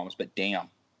F-bombs, but damn.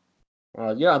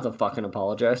 You don't have to fucking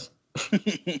apologize.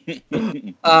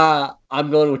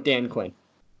 I'm going with Dan Quinn.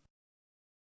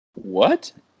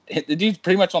 What? The dude's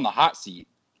pretty much on the hot seat,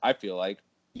 I feel like.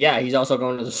 Yeah, he's also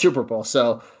going to the Super Bowl,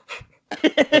 so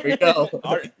there we go.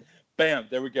 All right. Bam,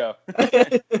 there we go.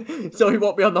 So he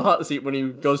won't be on the hot seat when he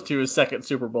goes to his second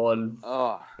Super Bowl in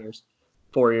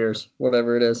 4 years,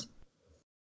 whatever it is.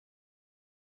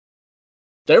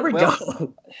 There we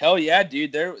go. Hell yeah,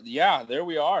 dude. There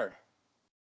we are.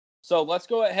 So let's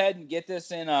go ahead and get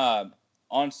this in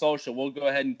on social. We'll go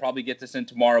ahead and probably get this in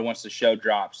tomorrow once the show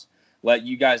drops. Let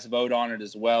you guys vote on it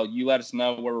as well. You let us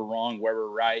know where we're wrong, where we're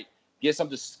right. Get some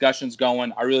discussions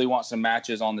going. I really want some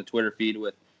matches on the Twitter feed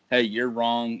with, hey, you're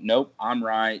wrong. Nope, I'm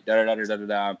right.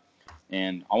 Da-da-da-da-da-da.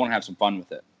 And I want to have some fun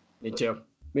with it. Me too.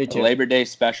 Me too. A Labor Day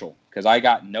special because I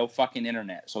got no fucking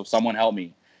internet. So someone help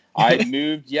me. I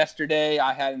moved yesterday.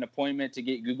 I had an appointment to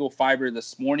get Google Fiber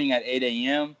this morning at 8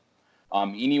 a.m.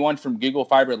 Anyone from Google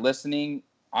Fiber listening,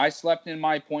 I slept in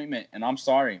my appointment, and I'm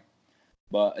sorry.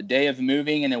 But a day of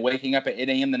moving and then waking up at 8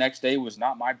 a.m. the next day was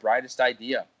not my brightest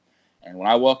idea. And when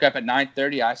I woke up at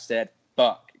 9:30, I said,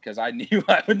 fuck, because I knew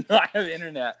I would not have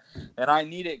internet. And I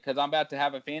need it because I'm about to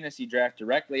have a fantasy draft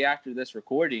directly after this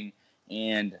recording.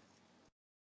 And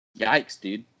yikes,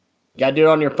 dude. You got to do it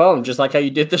on your phone, just like how you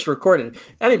did this recording.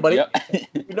 Anybody, Yep.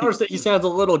 you notice that he sounds a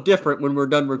little different when we're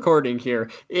done recording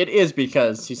here. It is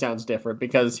because he sounds different,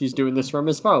 because he's doing this from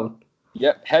his phone.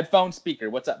 Yep, headphone speaker.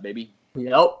 What's up, baby?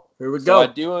 Yep, here we So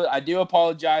go. I do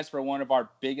apologize for one of our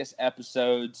biggest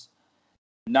episodes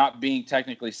not being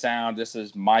technically sound. This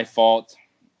is my fault.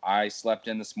 I slept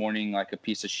in this morning like a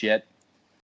piece of shit.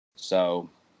 So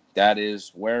that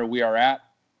is where we are at.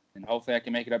 And hopefully I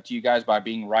can make it up to you guys by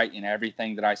being right in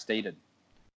everything that I stated.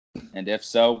 And if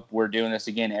so, we're doing this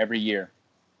again every year.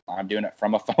 I'm doing it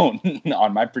from a phone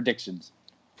on my predictions.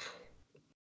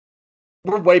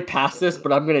 We're way past this,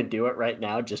 but I'm going to do it right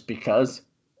now just because.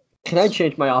 Can I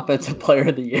change my offensive player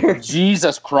of the year?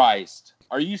 Jesus Christ.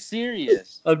 Are you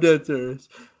serious? I'm dead serious.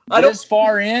 This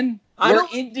far in? We're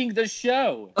ending the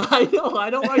show. I know.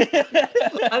 I don't like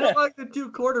the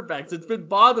two quarterbacks. It's been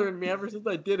bothering me ever since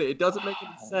I did it. It doesn't make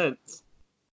any sense.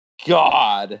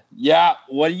 God. Yeah,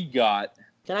 what do you got?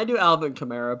 Can I do Alvin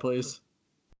Kamara, please?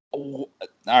 Oh,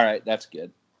 all right, that's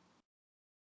good.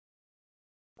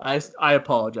 I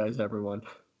apologize, everyone.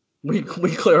 We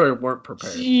clearly weren't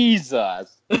prepared.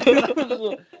 Jesus.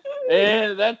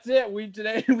 And that's it. We've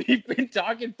been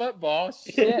talking football.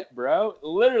 Shit, bro.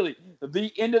 Literally,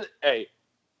 the end of the... Hey.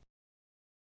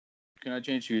 Can I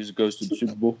change who goes to the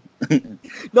Super Bowl?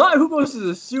 Not who goes to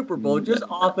the Super Bowl, just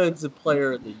offensive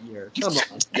player of the year. Come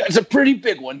on. That's a pretty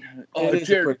big one.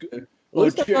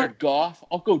 Jared Goff.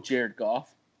 I'll go Jared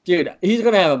Goff. Dude, he's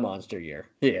going to have a monster year.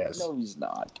 He is. No, he's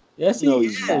not. Yes, he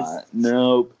is. He's not.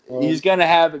 Nope. He's going to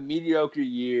have a mediocre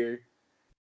year.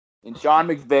 And Sean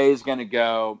McVay is going to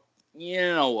go, you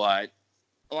know what?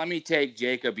 Let me take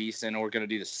Jacob Eason, and we're going to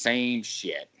do the same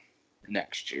shit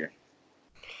next year.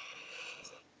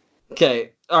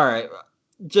 Okay. All right.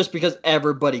 just because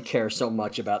everybody cares so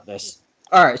much about this.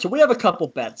 All right, so we have a couple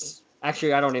bets.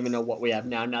 Actually, I don't even know what we have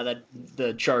now that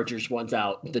the Chargers one's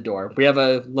out the door. We have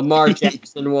a Lamar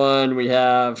Jackson one. I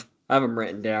have them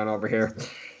written down over here.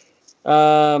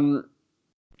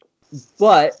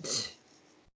 But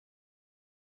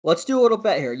let's do a little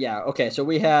bet here. Yeah, okay, so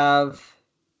we only have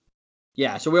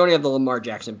the Lamar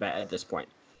Jackson bet at this point.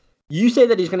 You say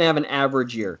that he's going to have an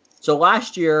average year. So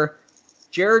last year,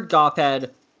 Jared Goff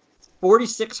had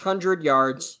 4,600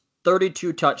 yards,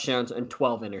 32 touchdowns, and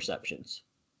 12 interceptions.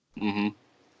 Mm-hmm.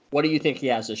 What do you think he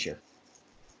has this year?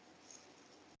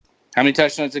 How many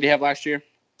touchdowns did he have last year?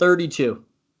 32.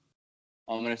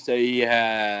 I'm going to say he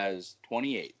has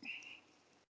 28.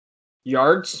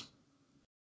 Yards?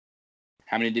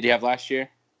 How many did he have last year?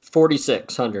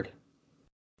 4,600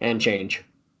 and change.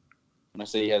 I'm going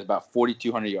to say he has about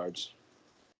 4,200 yards.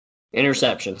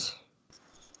 Interceptions?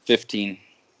 15.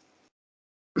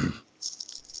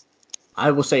 I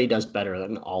will say he does better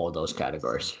than all of those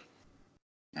categories.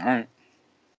 All right.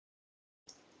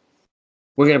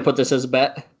 We're going to put this as a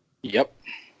bet? Yep.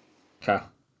 Okay.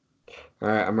 All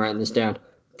right, I'm writing this down.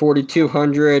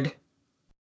 4,200.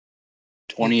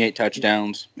 28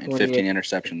 touchdowns and 15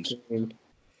 interceptions.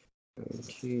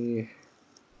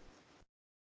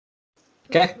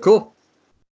 Okay, cool.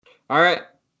 All right.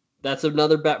 That's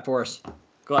another bet for us.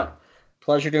 Glad.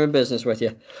 Pleasure doing business with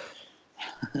you.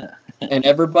 And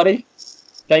everybody,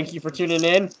 thank you for tuning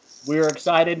in. We are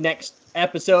excited. Next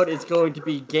episode is going to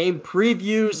be game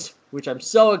previews, which I'm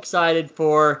so excited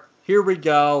for. Here we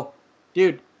go.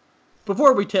 Dude,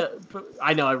 before we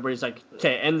I know everybody's like,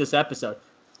 okay, end this episode.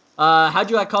 How'd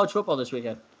you like college football this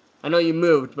weekend? I know you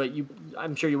moved, but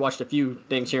I'm sure you watched a few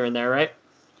things here and there, right?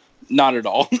 Not at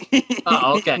all.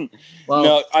 Oh, okay. Well,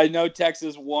 no, I know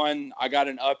Texas won. I got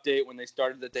an update when they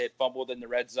started that they had fumbled in the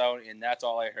red zone, and that's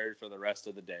all I heard for the rest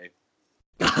of the day.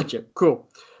 Gotcha. Cool.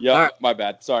 Yeah, right. My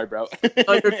bad. Sorry, bro.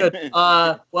 Oh, you're good.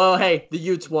 Well, hey, the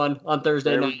Utes won on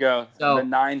Thursday night. There we go. So, the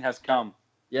 9 has come.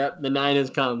 Yep, the 9 has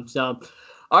come. So,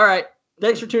 all right.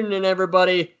 Thanks for tuning in,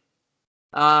 everybody.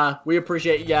 We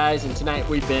appreciate you guys, and tonight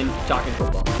we've been talking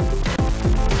football.